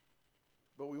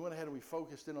 But we went ahead and we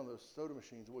focused in on those soda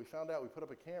machines. What we found out, we put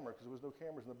up a camera, because there was no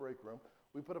cameras in the break room.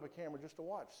 We put up a camera just to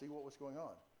watch, see what was going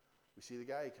on. We see the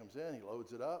guy, he comes in, he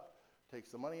loads it up, takes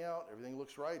the money out, everything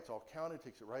looks right, it's all counted,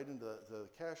 takes it right into the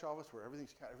cash office where everything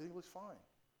looks fine.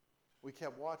 We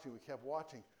kept watching.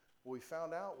 What we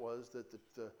found out was that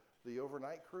the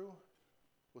overnight crew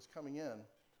was coming in,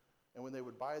 and when they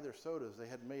would buy their sodas, they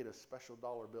had made a special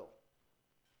 $1 bill.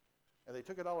 And they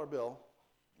took a $1 bill.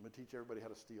 I'm going to teach everybody how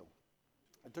to steal.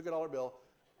 They took a $1 bill,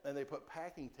 and they put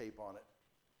packing tape on it.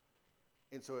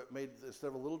 And so it made, instead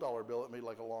of a little $1 bill, it made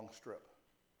like a long strip.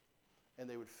 And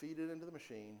they would feed it into the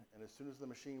machine, and as soon as the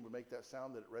machine would make that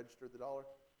sound that it registered the $1,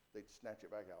 they'd snatch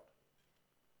it back out.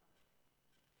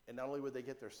 And not only would they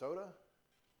get their soda,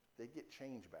 they'd get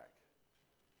change back.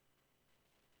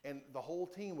 And the whole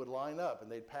team would line up,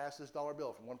 and they'd pass this $1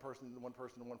 bill from one person to one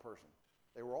person to one person.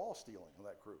 They were all stealing on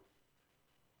that crew.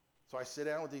 So I sit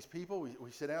down with these people,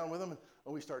 we sit down with them,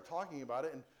 and we start talking about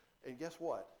it, and guess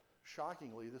what?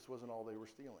 Shockingly, this wasn't all they were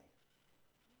stealing.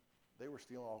 They were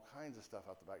stealing all kinds of stuff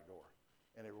out the back door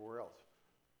and everywhere else.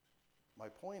 My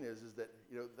point is that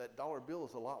that $1 bill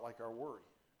is a lot like our worry,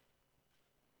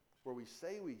 where we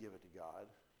say we give it to God,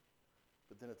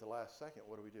 but then at the last second,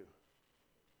 what do?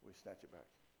 We snatch it back.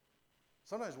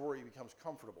 Sometimes worry becomes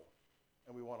comfortable,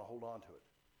 and we want to hold on to it.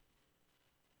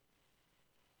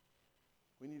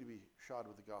 We need to be shod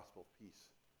with the gospel of peace.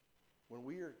 When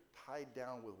we are tied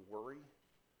down with worry,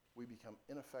 we become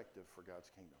ineffective for God's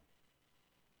kingdom.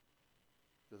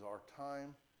 Because our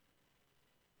time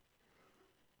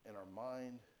and our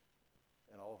mind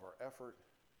and all of our effort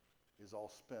is all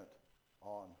spent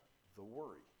on the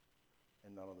worry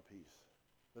and not on the peace.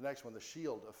 The next one, the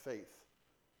shield of faith.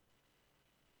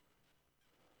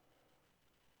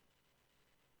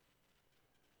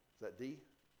 Is that D?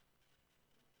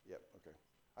 Yep, okay.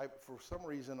 For some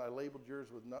reason, I labeled yours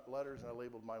with letters and I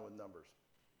labeled mine with numbers.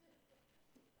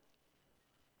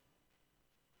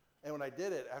 And when I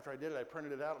did it, after I did it, I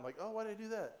printed it out. I'm like, oh, why did I do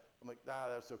that? I'm like, nah,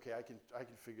 that's okay. I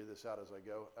can figure this out as I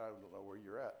go. I don't know where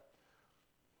you're at.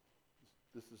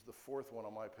 This is the fourth one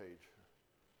on my page.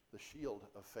 The shield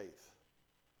of faith.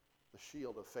 The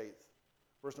shield of faith.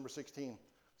 Verse number 16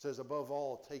 says, above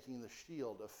all, taking the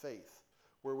shield of faith,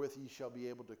 wherewith ye shall be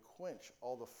able to quench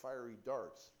all the fiery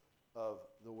darts of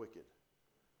the wicked.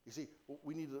 You see,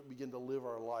 we need to begin to live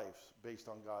our lives based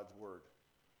on God's word,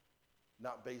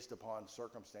 not based upon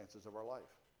circumstances of our life.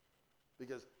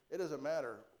 Because it doesn't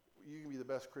matter. You can be the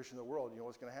best Christian in the world. You know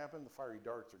what's going to happen? The fiery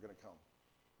darts are going to come.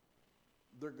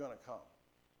 They're going to come.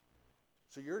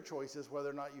 So your choice is whether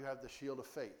or not you have the shield of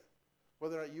faith,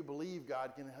 whether or not you believe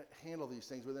God can handle these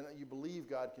things, whether or not you believe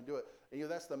God can do it. And you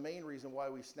know, that's the main reason why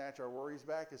we snatch our worries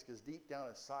back, is because deep down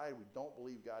inside we don't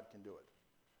believe God can do it.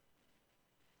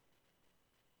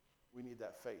 We need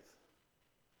that faith.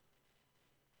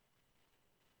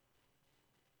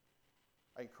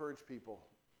 I encourage people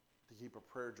to keep a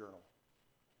prayer journal,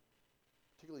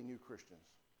 particularly new Christians.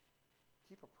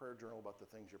 Keep a prayer journal about the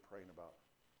things you're praying about.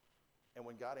 And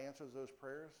when God answers those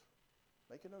prayers,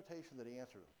 make a notation that he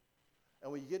answered them.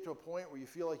 And when you get to a point where you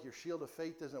feel like your shield of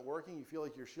faith isn't working, you feel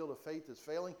like your shield of faith is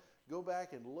failing, go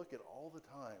back and look at all the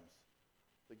times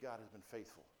that God has been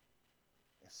faithful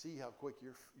and see how quick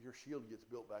your shield gets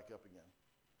built back up again.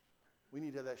 We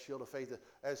need to have that shield of faith.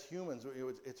 As humans,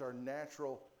 it's our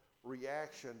natural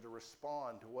reaction to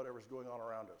respond to whatever's going on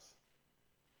around us.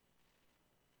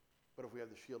 But if we have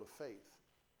the shield of faith,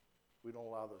 we don't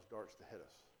allow those darts to hit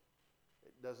us.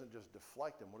 It doesn't just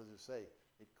deflect them. What does it say?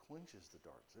 It quenches the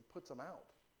darts. It puts them out.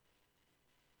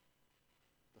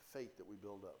 The faith that we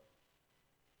build up.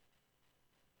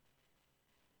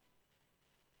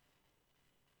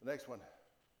 The next one,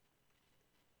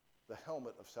 the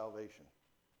helmet of salvation.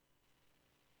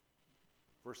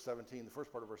 Verse 17, the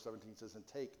first part of verse 17 says, and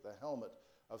take the helmet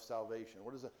of salvation.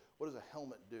 What does a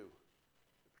helmet do?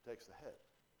 It protects the head.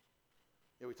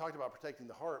 You know, we talked about protecting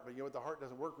the heart, but you know what? The heart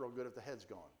doesn't work real good if the head's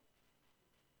gone.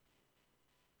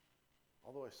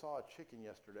 Although I saw a chicken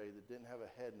yesterday that didn't have a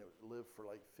head and it lived for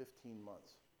like 15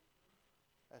 months.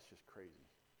 That's just crazy.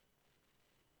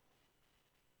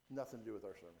 Nothing to do with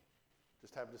our sermon.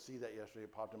 Just happened to see that yesterday.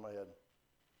 It popped in my head.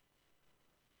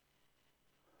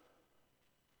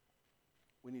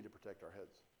 We need to protect our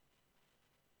heads.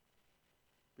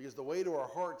 Because the way to our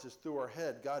hearts is through our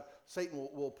head. Satan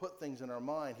will put things in our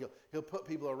mind. He'll put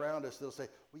people around us. They'll say,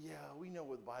 well, yeah, we know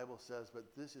what the Bible says, but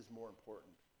this is more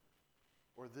important.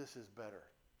 Or this is better.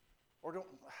 Or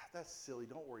that's silly.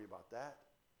 Don't worry about that.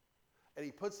 And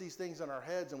he puts these things in our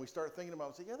heads and we start thinking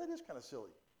about them and say, yeah, that is kind of silly.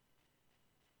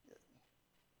 Yeah.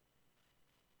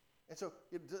 And so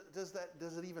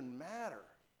does it even matter?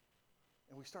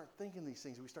 And we start thinking these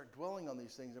things, we start dwelling on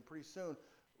these things, and pretty soon,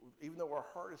 even though our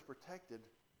heart is protected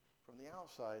from the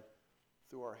outside,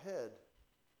 through our head,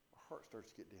 our heart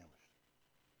starts to get damaged.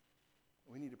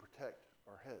 We need to protect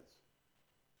our heads.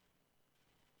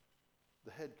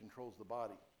 The head controls the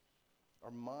body.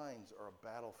 Our minds are a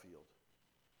battlefield.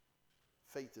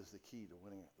 Faith is the key to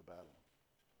winning the battle.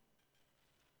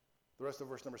 The rest of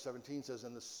verse number 17 says,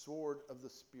 and the sword of the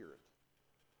Spirit,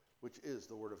 which is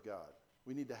the word of God.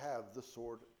 We need to have the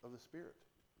sword of the Spirit.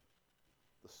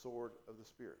 The sword of the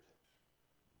Spirit.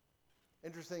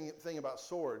 Interesting thing about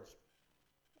swords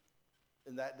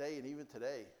in that day and even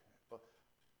today. I'll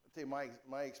tell you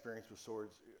my experience with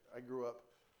swords. I grew up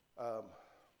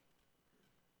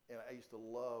and I used to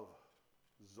love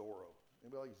Zorro.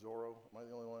 Anybody like Zorro? Am I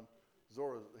the only one?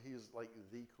 Zorro, he's like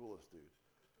the coolest dude.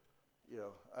 You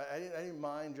know, I didn't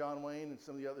mind John Wayne and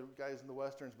some of the other guys in the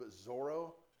Westerns, but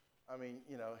Zorro, I mean,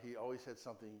 you know, he always had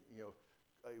something, you know,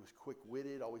 he was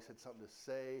quick-witted, always had something to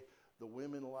say. The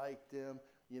women liked him.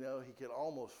 You know, he could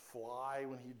almost fly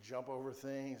when he'd jump over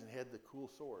things, and he had the cool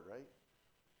sword, right?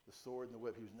 The sword and the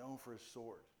whip. He was known for his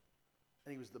sword.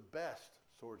 And he was the best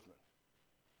swordsman.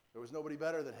 There was nobody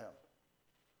better than him.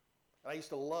 And I used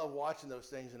to love watching those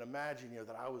things and imagining, you know,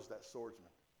 that I was that swordsman.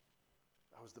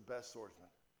 I was the best swordsman.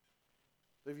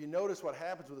 But if you notice what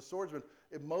happens with a swordsman,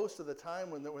 most of the time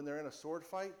when they're in a sword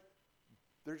fight,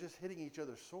 they're just hitting each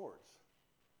other's swords.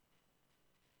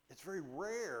 It's very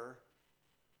rare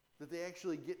that they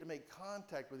actually get to make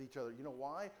contact with each other. You know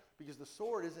why? Because the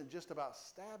sword isn't just about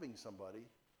stabbing somebody.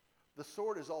 The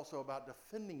sword is also about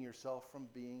defending yourself from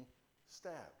being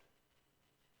stabbed.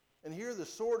 And here the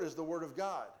sword is the Word of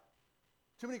God.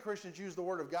 Too many Christians use the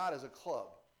Word of God as a club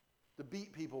to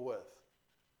beat people with.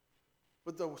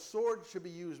 But the sword should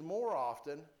be used more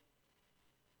often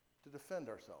to defend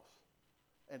ourselves.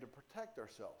 and to protect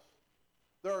ourselves.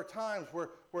 There are times where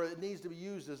it needs to be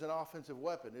used as an offensive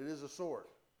weapon. It is a sword.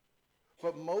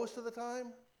 But most of the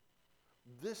time,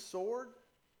 this sword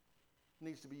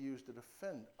needs to be used to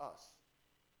defend us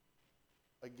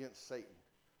against Satan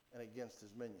and against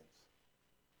his minions.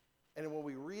 And when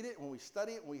we read it, when we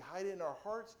study it, when we hide it in our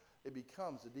hearts, it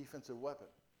becomes a defensive weapon.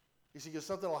 You see, because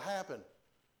something will happen,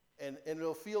 and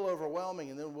it'll feel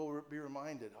overwhelming, and then we'll be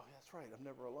reminded, oh, that's right, I'm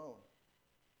never alone.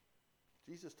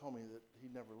 Jesus told me that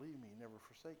he'd never leave me, he'd never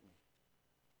forsake me.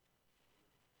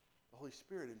 The Holy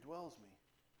Spirit indwells me,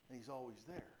 and he's always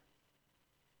there.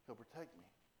 He'll protect me.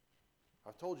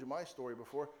 I've told you my story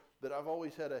before, that I've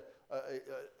always had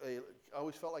I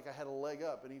always felt like I had a leg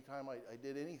up anytime I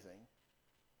did anything.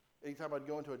 Anytime I'd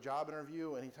go into a job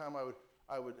interview, anytime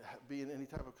I would be in any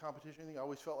type of competition, anything, I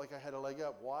always felt like I had a leg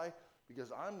up. Why?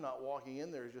 Because I'm not walking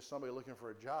in there as just somebody looking for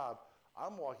a job.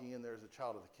 I'm walking in there as a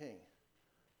child of the King.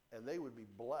 And they would be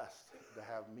blessed to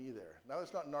have me there. Now,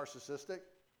 that's not narcissistic.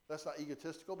 That's not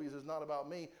egotistical, because it's not about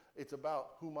me. It's about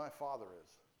who my Father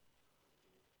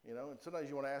is. You know, and sometimes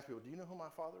you want to ask people, do you know who my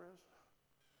Father is?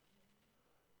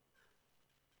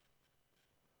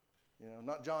 You know,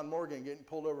 not John Morgan getting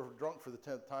pulled over drunk for the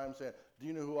 10th time saying, do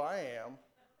you know who I am?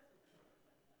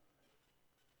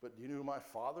 But do you know who my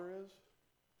Father is?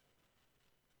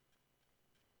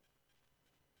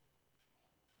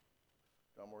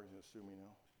 John Morgan's going to sue me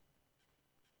now.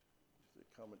 They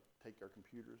come and take our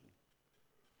computers.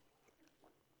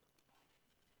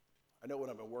 I know when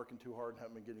I've been working too hard and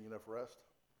haven't been getting enough rest.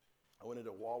 I went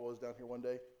into Wawa's down here one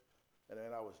day, and then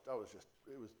it was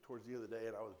towards the end of the day,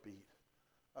 and I was beat.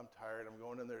 I'm tired. I'm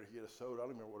going in there to get a soda. I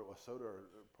don't remember what it was, soda or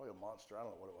probably a Monster. I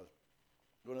don't know what it was.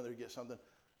 Going in there to get something,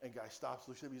 and guy stops,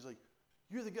 looks at me. He's like,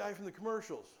 "You're the guy from the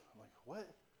commercials." I'm like, "What?"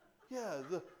 "Yeah,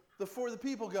 the For the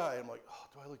People guy." I'm like, "Oh,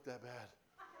 do I look that bad?"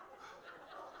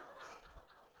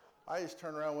 I just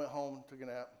turned around, went home, took a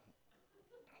nap.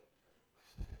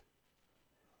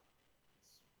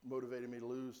 It's motivated me to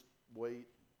lose weight.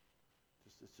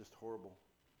 It's just horrible.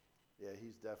 Yeah,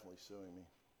 he's definitely suing me.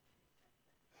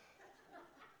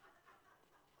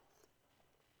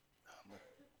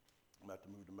 I'm about to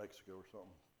move to Mexico or something.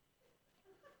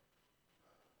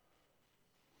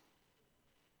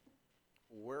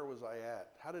 Where was I at?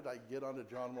 How did I get onto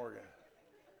John Morgan?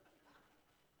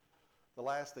 The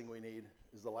last thing we need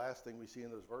is the last thing we see in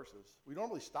those verses. We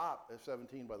normally stop at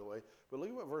 17, by the way, but look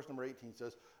at what verse number 18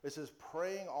 says. It says,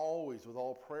 praying always with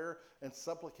all prayer and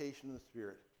supplication in the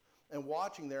Spirit, and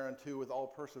watching thereunto with all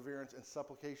perseverance and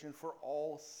supplication for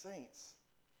all saints.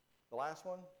 The last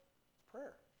one is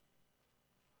prayer.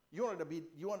 You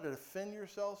wanted to defend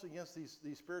yourselves against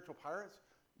these spiritual pirates?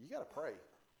 You got to pray.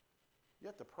 You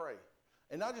have to pray.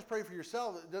 And not just pray for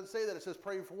yourself. It doesn't say that. It says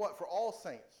pray for what? For all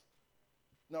saints.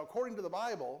 Now, according to the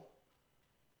Bible,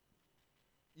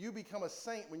 you become a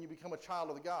saint when you become a child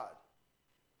of God.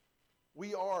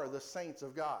 We are the saints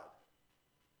of God.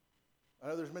 I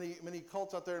know there's many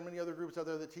cults out there and many other groups out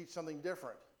there that teach something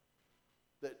different.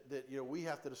 That we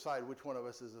have to decide which one of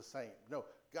us is a saint. No,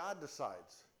 God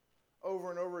decides.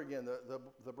 Over and over again,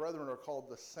 the brethren are called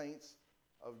the saints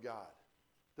of God.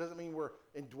 Doesn't mean we're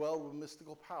indwelled with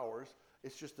mystical powers.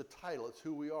 It's just a title. It's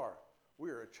who we are. We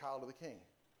are a child of the King.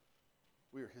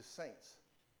 We are his saints.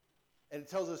 And it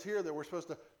tells us here that we're supposed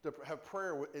to have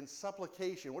prayer in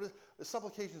supplication.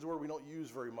 Supplication is a word we don't use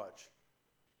very much.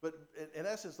 But in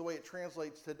essence, the way it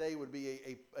translates today would be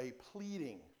a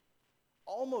pleading,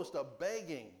 almost a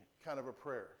begging kind of a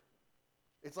prayer.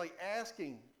 It's like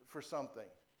asking for something.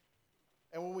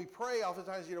 And when we pray,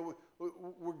 oftentimes,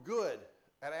 we're good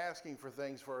at asking for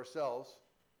things for ourselves.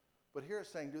 But here it's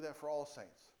saying, do that for all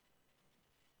saints.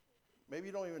 Maybe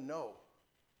you don't even know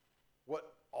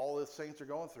what all the saints are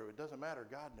going through. It doesn't matter.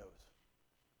 God knows.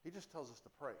 He just tells us to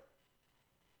pray.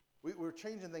 We're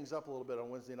changing things up a little bit on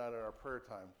Wednesday night in our prayer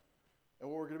time. And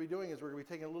what we're going to be doing is we're going to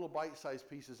be taking little bite-sized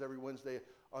pieces every Wednesday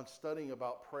on studying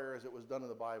about prayer as it was done in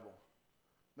the Bible.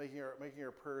 Making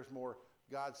our prayers more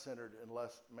God-centered and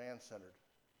less man-centered.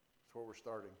 That's where we're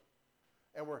starting.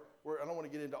 And I don't want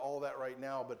to get into all that right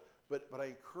now, but I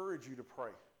encourage you to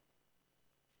pray.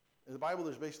 In the Bible,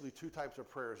 there's basically two types of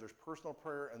prayers. There's personal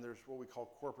prayer and there's what we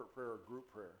call corporate prayer or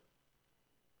group prayer.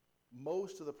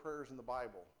 Most of the prayers in the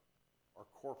Bible are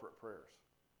corporate prayers.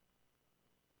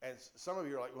 And some of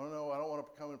you are like, well, no, I don't want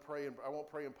to come and pray, and I won't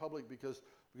pray in public because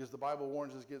the Bible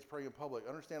warns us against praying in public.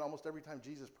 Understand, almost every time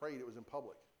Jesus prayed, it was in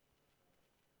public.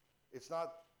 It's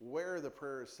not where the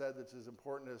prayer is said that's as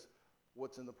important as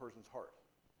what's in the person's heart.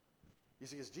 You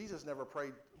see, because Jesus never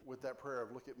prayed with that prayer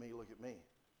of, look at me, look at me.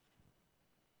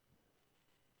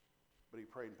 But he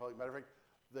prayed in public. Matter of fact,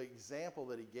 the example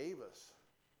that he gave us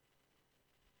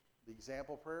the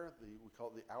example prayer, we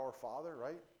call it the Our Father,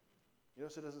 right? You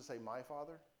notice it doesn't say my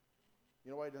Father.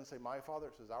 You know why it doesn't say my Father?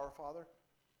 It says Our Father,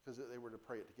 because they were to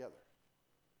pray it together.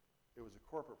 It was a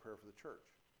corporate prayer for the church.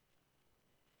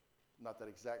 Not that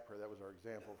exact prayer. That was our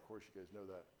example. Of course, you guys know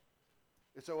that.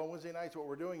 And so on Wednesday nights, what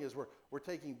we're doing is we're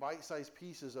taking bite-sized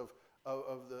pieces of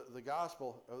the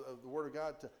gospel, of the Word of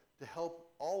God, to help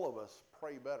all of us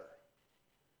pray better.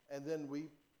 And then we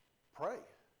pray.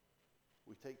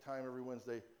 We take time every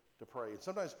Wednesday to pray. And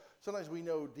sometimes we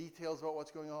know details about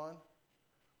what's going on,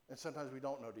 and sometimes we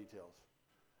don't know details.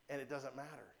 And it doesn't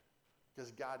matter,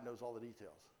 because God knows all the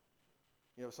details.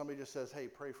 You know, if somebody just says, hey,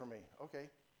 pray for me. Okay.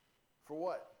 For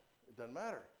what? It doesn't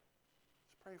matter.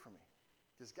 Just pray for me,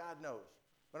 because God knows.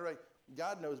 Matter of fact,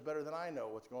 God knows better than I know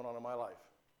what's going on in my life.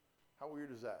 How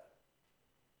weird is that?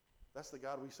 That's the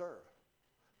God we serve.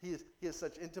 He has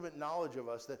such intimate knowledge of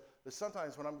us that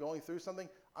sometimes when I'm going through something,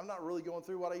 I'm not really going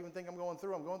through what I even think I'm going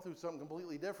through. I'm going through something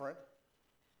completely different.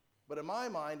 But in my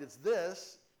mind, it's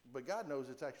this, but God knows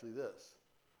it's actually this.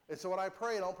 And so when I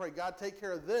pray, I don't pray, God, take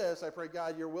care of this. I pray,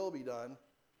 God, your will be done.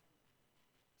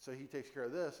 So he takes care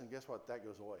of this, and guess what? That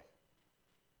goes away.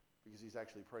 Because he's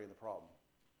actually praying the problem,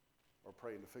 or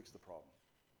praying to fix the problem.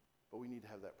 But we need to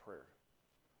have that prayer.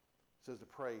 It says to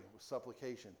pray with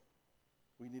supplication.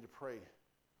 We need to pray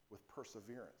with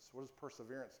perseverance. What does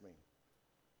perseverance mean?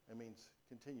 It means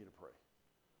continue to pray.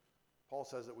 Paul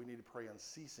says that we need to pray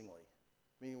unceasingly,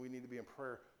 meaning we need to be in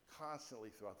prayer constantly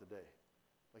throughout the day,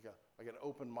 like an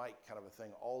open mic kind of a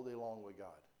thing all day long with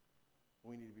God.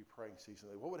 We need to be praying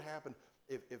ceasingly. What would happen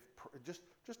if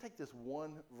just take this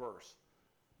one verse.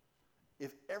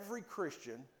 If every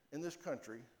Christian in this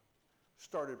country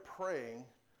started praying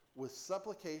with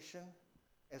supplication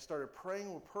and started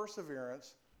praying with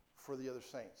perseverance for the other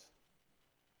saints,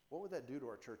 what would that do to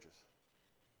our churches?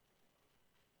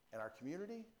 And our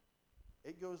community?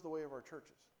 It goes the way of our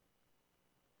churches.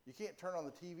 You can't turn on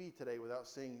the TV today without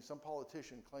seeing some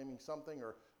politician claiming something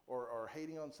or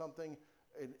hating on something,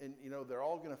 and you know, they're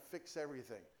all going to fix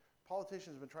everything.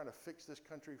 Politicians have been trying to fix this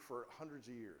country for hundreds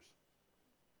of years.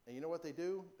 And you know what they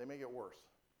do? They make it worse.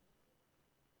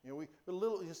 You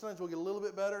know, sometimes we'll get a little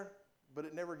bit better, but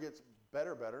it never gets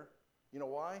better. You know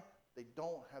why? They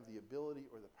don't have the ability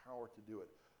or the power to do it.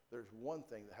 There's one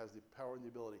thing that has the power and the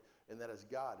ability, and that is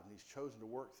God, and he's chosen to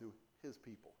work through his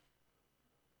people.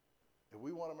 If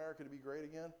we want America to be great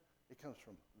again, it comes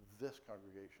from this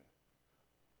congregation,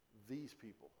 these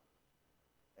people,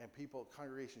 and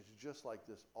congregations just like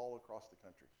this all across the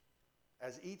country.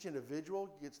 As each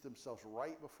individual gets themselves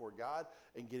right before God,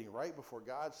 and getting right before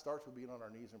God starts with being on our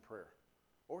knees in prayer,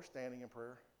 or standing in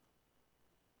prayer.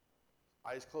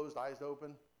 Eyes closed, eyes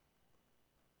open.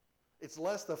 It's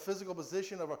less the physical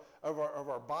position of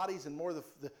our bodies and more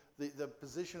the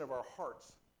position of our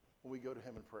hearts when we go to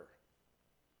him in prayer.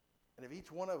 And if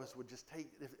each one of us would just take,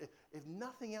 if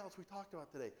nothing else we talked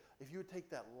about today, if you would take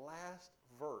that last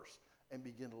verse and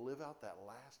begin to live out that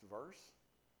last verse,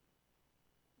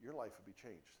 your life would be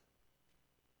changed.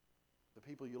 The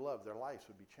people you love, their lives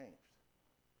would be changed.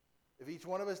 If each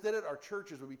one of us did it, our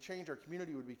churches would be changed, our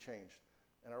community would be changed,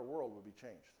 and our world would be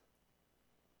changed.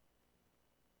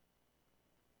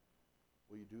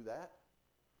 Will you do that?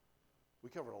 We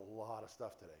covered a lot of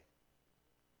stuff today.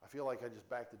 I feel like I just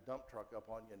backed the dump truck up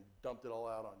on you and dumped it all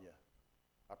out on you.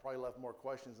 I probably left more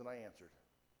questions than I answered.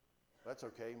 That's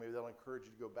okay. Maybe that'll encourage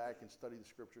you to go back and study the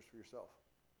scriptures for yourself.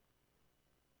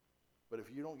 But if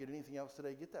you don't get anything else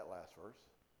today, get that last verse.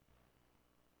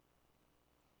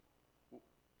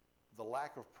 The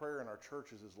lack of prayer in our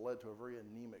churches has led to a very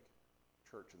anemic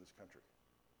church in this country.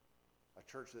 A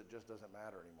church that just doesn't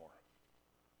matter anymore.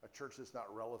 A church that's not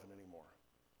relevant anymore.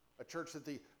 A church that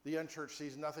the unchurched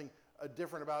sees nothing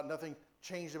different about, nothing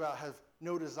changed about, have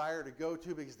no desire to go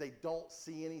to because they don't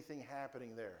see anything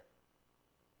happening there.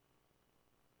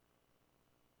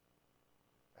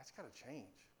 That's got to change.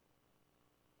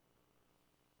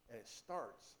 And it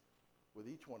starts with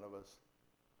each one of us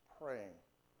praying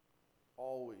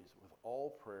always with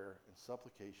all prayer and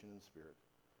supplication in spirit,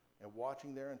 and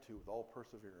watching thereunto with all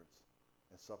perseverance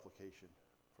and supplication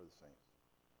for the saints.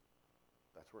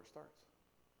 That's where it starts.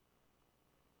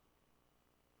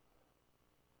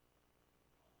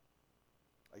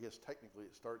 I guess technically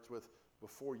it starts with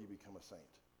before you become a saint.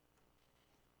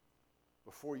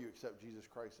 Before you accept Jesus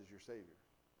Christ as your Savior.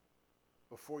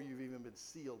 Before you've even been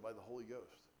sealed by the Holy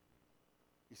Ghost.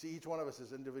 You see, each one of us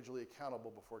is individually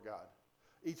accountable before God.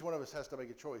 Each one of us has to make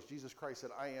a choice. Jesus Christ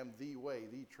said, I am the way,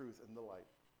 the truth, and the light.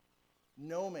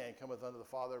 No man cometh unto the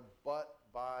Father but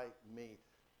by me.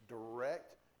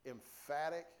 Direct,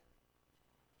 emphatic,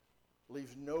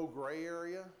 leaves no gray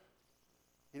area.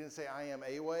 He didn't say, I am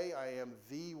a way, I am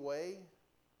the way.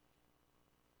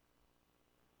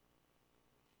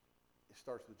 It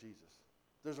starts with Jesus.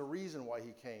 There's a reason why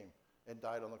he came and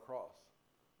died on the cross.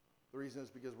 The reason is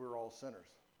because we're all sinners.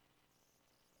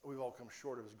 We've all come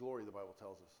short of his glory, the Bible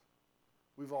tells us.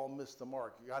 We've all missed the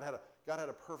mark. God had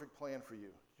a perfect plan for you.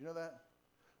 Do you know that?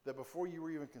 That before you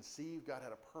were even conceived, God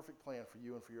had a perfect plan for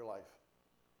you and for your life.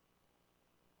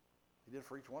 He did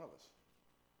for each one of us.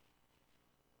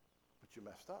 But you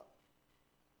messed up.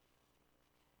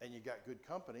 And you got good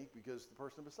company because the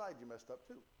person beside you messed up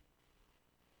too.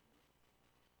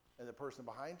 And the person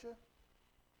behind you,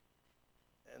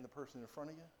 and the person in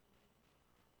front of you,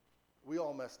 we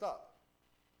all messed up.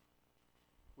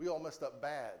 We all messed up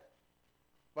bad.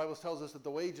 The Bible tells us that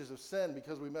the wages of sin,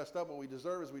 because we messed up, what we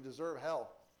deserve is we deserve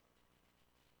hell.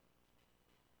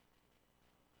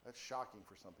 That's shocking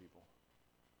for some people.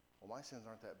 Well, my sins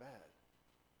aren't that bad.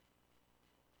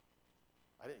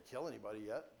 I didn't kill anybody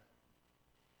yet.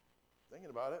 Thinking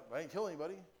about it, but I didn't kill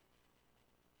anybody.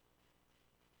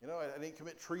 You know, I didn't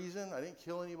commit treason. I didn't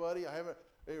kill anybody. I haven't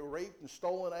raped and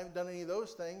stolen. I haven't done any of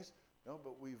those things. No,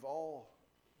 but we've all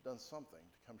done something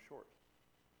to come short.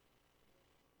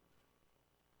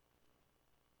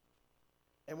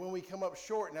 And when we come up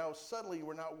short, now suddenly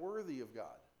we're not worthy of God.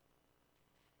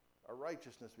 Our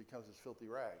righteousness becomes as filthy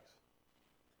rags.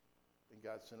 And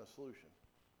God sent a solution.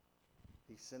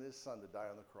 He sent his son to die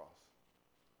on the cross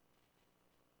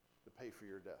to pay for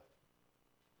your death.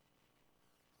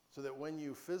 So that when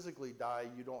you physically die,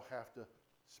 you don't have to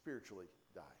spiritually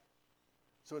die.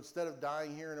 So instead of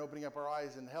dying here and opening up our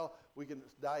eyes in hell, we can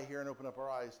die here and open up our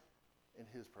eyes in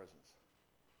his presence.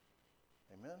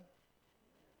 Amen?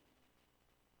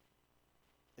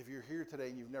 If you're here today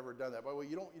and you've never done that, by the way,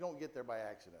 you don't get there by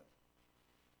accident.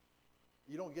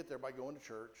 You don't get there by going to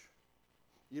church.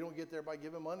 You don't get there by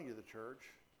giving money to the church.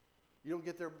 You don't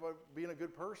get there by being a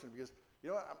good person, because, you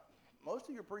know what, most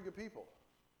of you are pretty good people.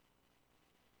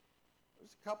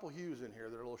 There's a couple Hughes in here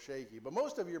that are a little shaky, but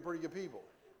most of you are pretty good people.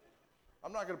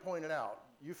 I'm not going to point it out.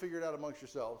 You figure it out amongst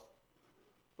yourselves.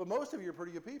 But most of you are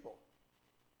pretty good people.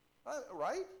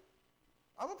 Right?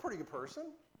 I'm a pretty good person.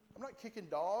 I'm not kicking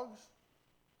dogs.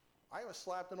 I haven't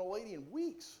slapped an old lady in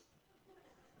weeks.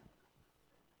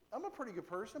 I'm a pretty good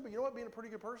person, but you know what? Being a pretty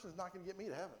good person is not going to get me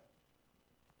to heaven,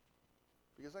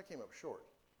 because I came up short.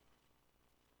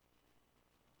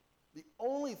 The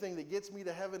only thing that gets me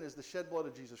to heaven is the shed blood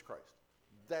of Jesus Christ.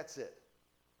 That's it.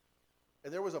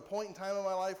 And there was a point in time in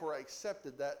my life where I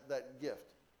accepted that gift,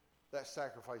 that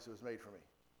sacrifice that was made for me.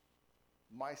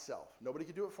 Myself. Nobody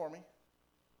could do it for me.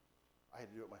 I had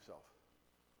to do it myself.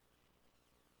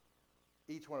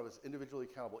 Each one of us individually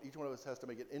accountable. Each one of us has to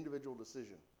make an individual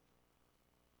decision.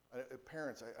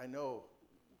 Parents, I know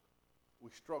we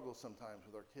struggle sometimes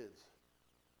with our kids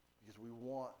because we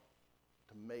want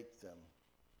to make them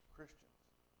Christians.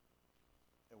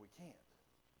 And we can't.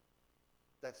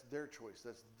 That's their choice.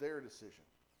 That's their decision.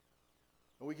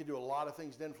 And we can do a lot of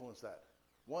things to influence that.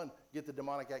 One, get the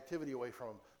demonic activity away from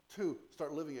them. Two,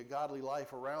 start living a godly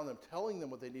life around them, telling them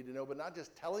what they need to know, but not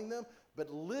just telling them,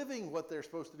 but living what they're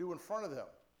supposed to do in front of them.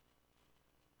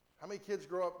 How many kids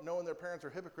grow up knowing their parents are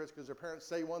hypocrites because their parents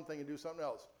say one thing and do something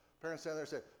else? Parents stand there and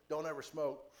say, don't ever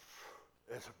smoke.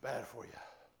 It's bad for you.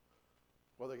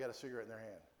 Well, they got a cigarette in their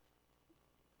hand.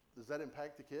 Does that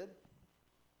impact the kid?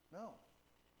 No.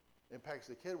 It impacts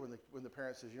the kid when the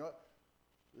parent says, you know what,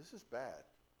 this is bad,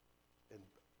 and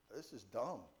this is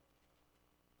dumb,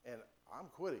 and I'm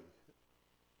quitting,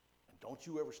 and don't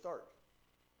you ever start.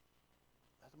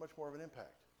 That's much more of an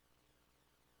impact.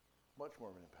 Much more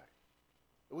of an impact.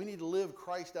 We need to live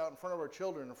Christ out in front of our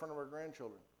children, in front of our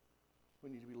grandchildren. We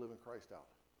need to be living Christ out.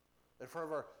 In front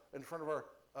of our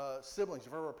siblings, in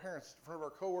front of our parents, in front of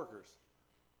our coworkers.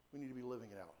 We need to be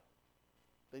living it out.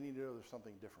 They need to know there's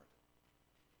something different.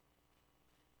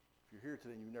 If you're here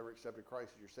today and you've never accepted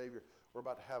Christ as your Savior, we're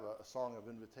about to have a song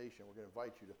of invitation. We're going to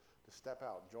invite you to step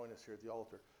out and join us here at the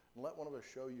altar. And let one of us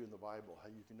show you in the Bible how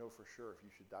you can know for sure if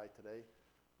you should die today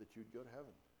that you'd go to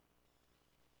heaven.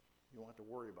 You don't have to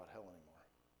worry about hell anymore.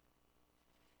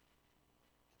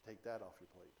 Take that off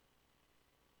your plate.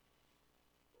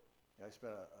 I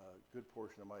spent a good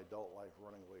portion of my adult life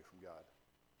running away from God.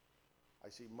 I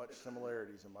see much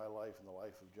similarities in my life and the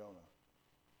life of Jonah.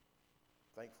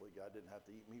 Thankfully, God didn't have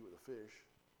to eat me with a fish,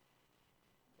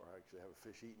 or actually have a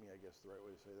fish eat me, I guess is the right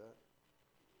way to say that.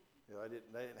 You know, I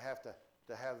didn't have to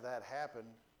have that happen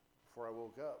before I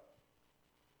woke up.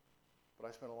 But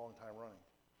I spent a long time running.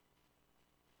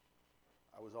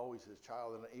 I was always his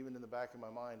child, and even in the back of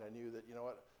my mind, I knew that, you know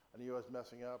what, I knew I was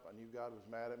messing up. I knew God was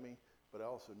mad at me, but I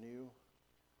also knew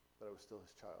that I was still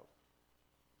his child.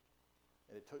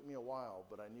 And it took me a while,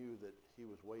 but I knew that he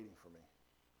was waiting for me.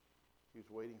 He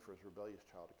was waiting for his rebellious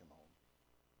child to come home.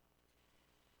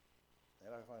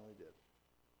 And I finally did.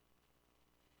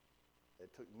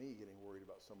 It took me getting worried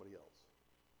about somebody else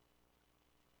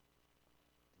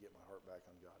to get my heart back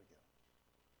on God again.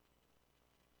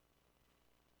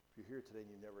 If you're here today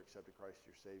and you've never accepted Christ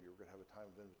as your Savior, we're going to have a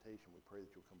time of invitation. We pray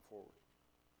that you'll come forward.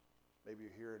 Maybe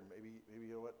you're here and maybe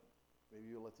you know what? Maybe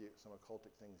you'll let some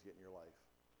occultic things get in your life.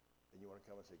 And you want to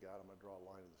come and say, God, I'm going to draw a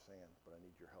line in the sand, but I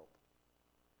need your help.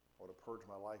 I want to purge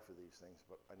my life of these things,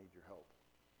 but I need your help.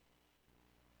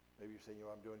 Maybe you're saying,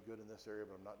 I'm doing good in this area,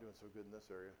 but I'm not doing so good in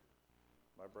this area.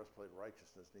 My breastplate of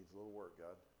righteousness needs a little work,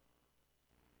 God.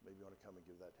 Maybe you want to come and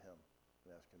give that to him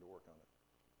and ask him to work on it.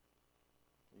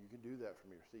 And you can do that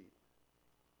from your seat,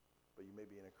 but you may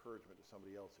be an encouragement to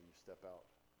somebody else if you step out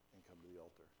and come to the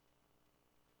altar.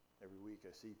 Every week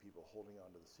I see people holding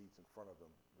onto the seats in front of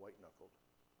them, white-knuckled,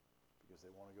 because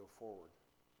they want to go forward,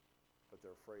 but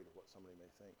they're afraid of what somebody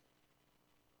may think.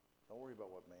 Don't worry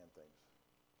about what man thinks.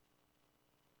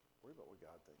 Worry about what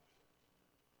God thinks.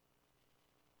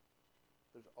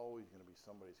 There's always going to be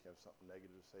somebody who's going to have something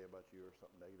negative to say about you or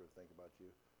something negative to think about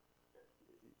you.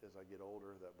 As I get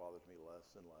older, that bothers me less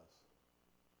and less.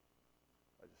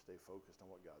 I just stay focused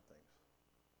on what God thinks.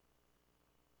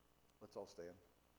 Let's all stand.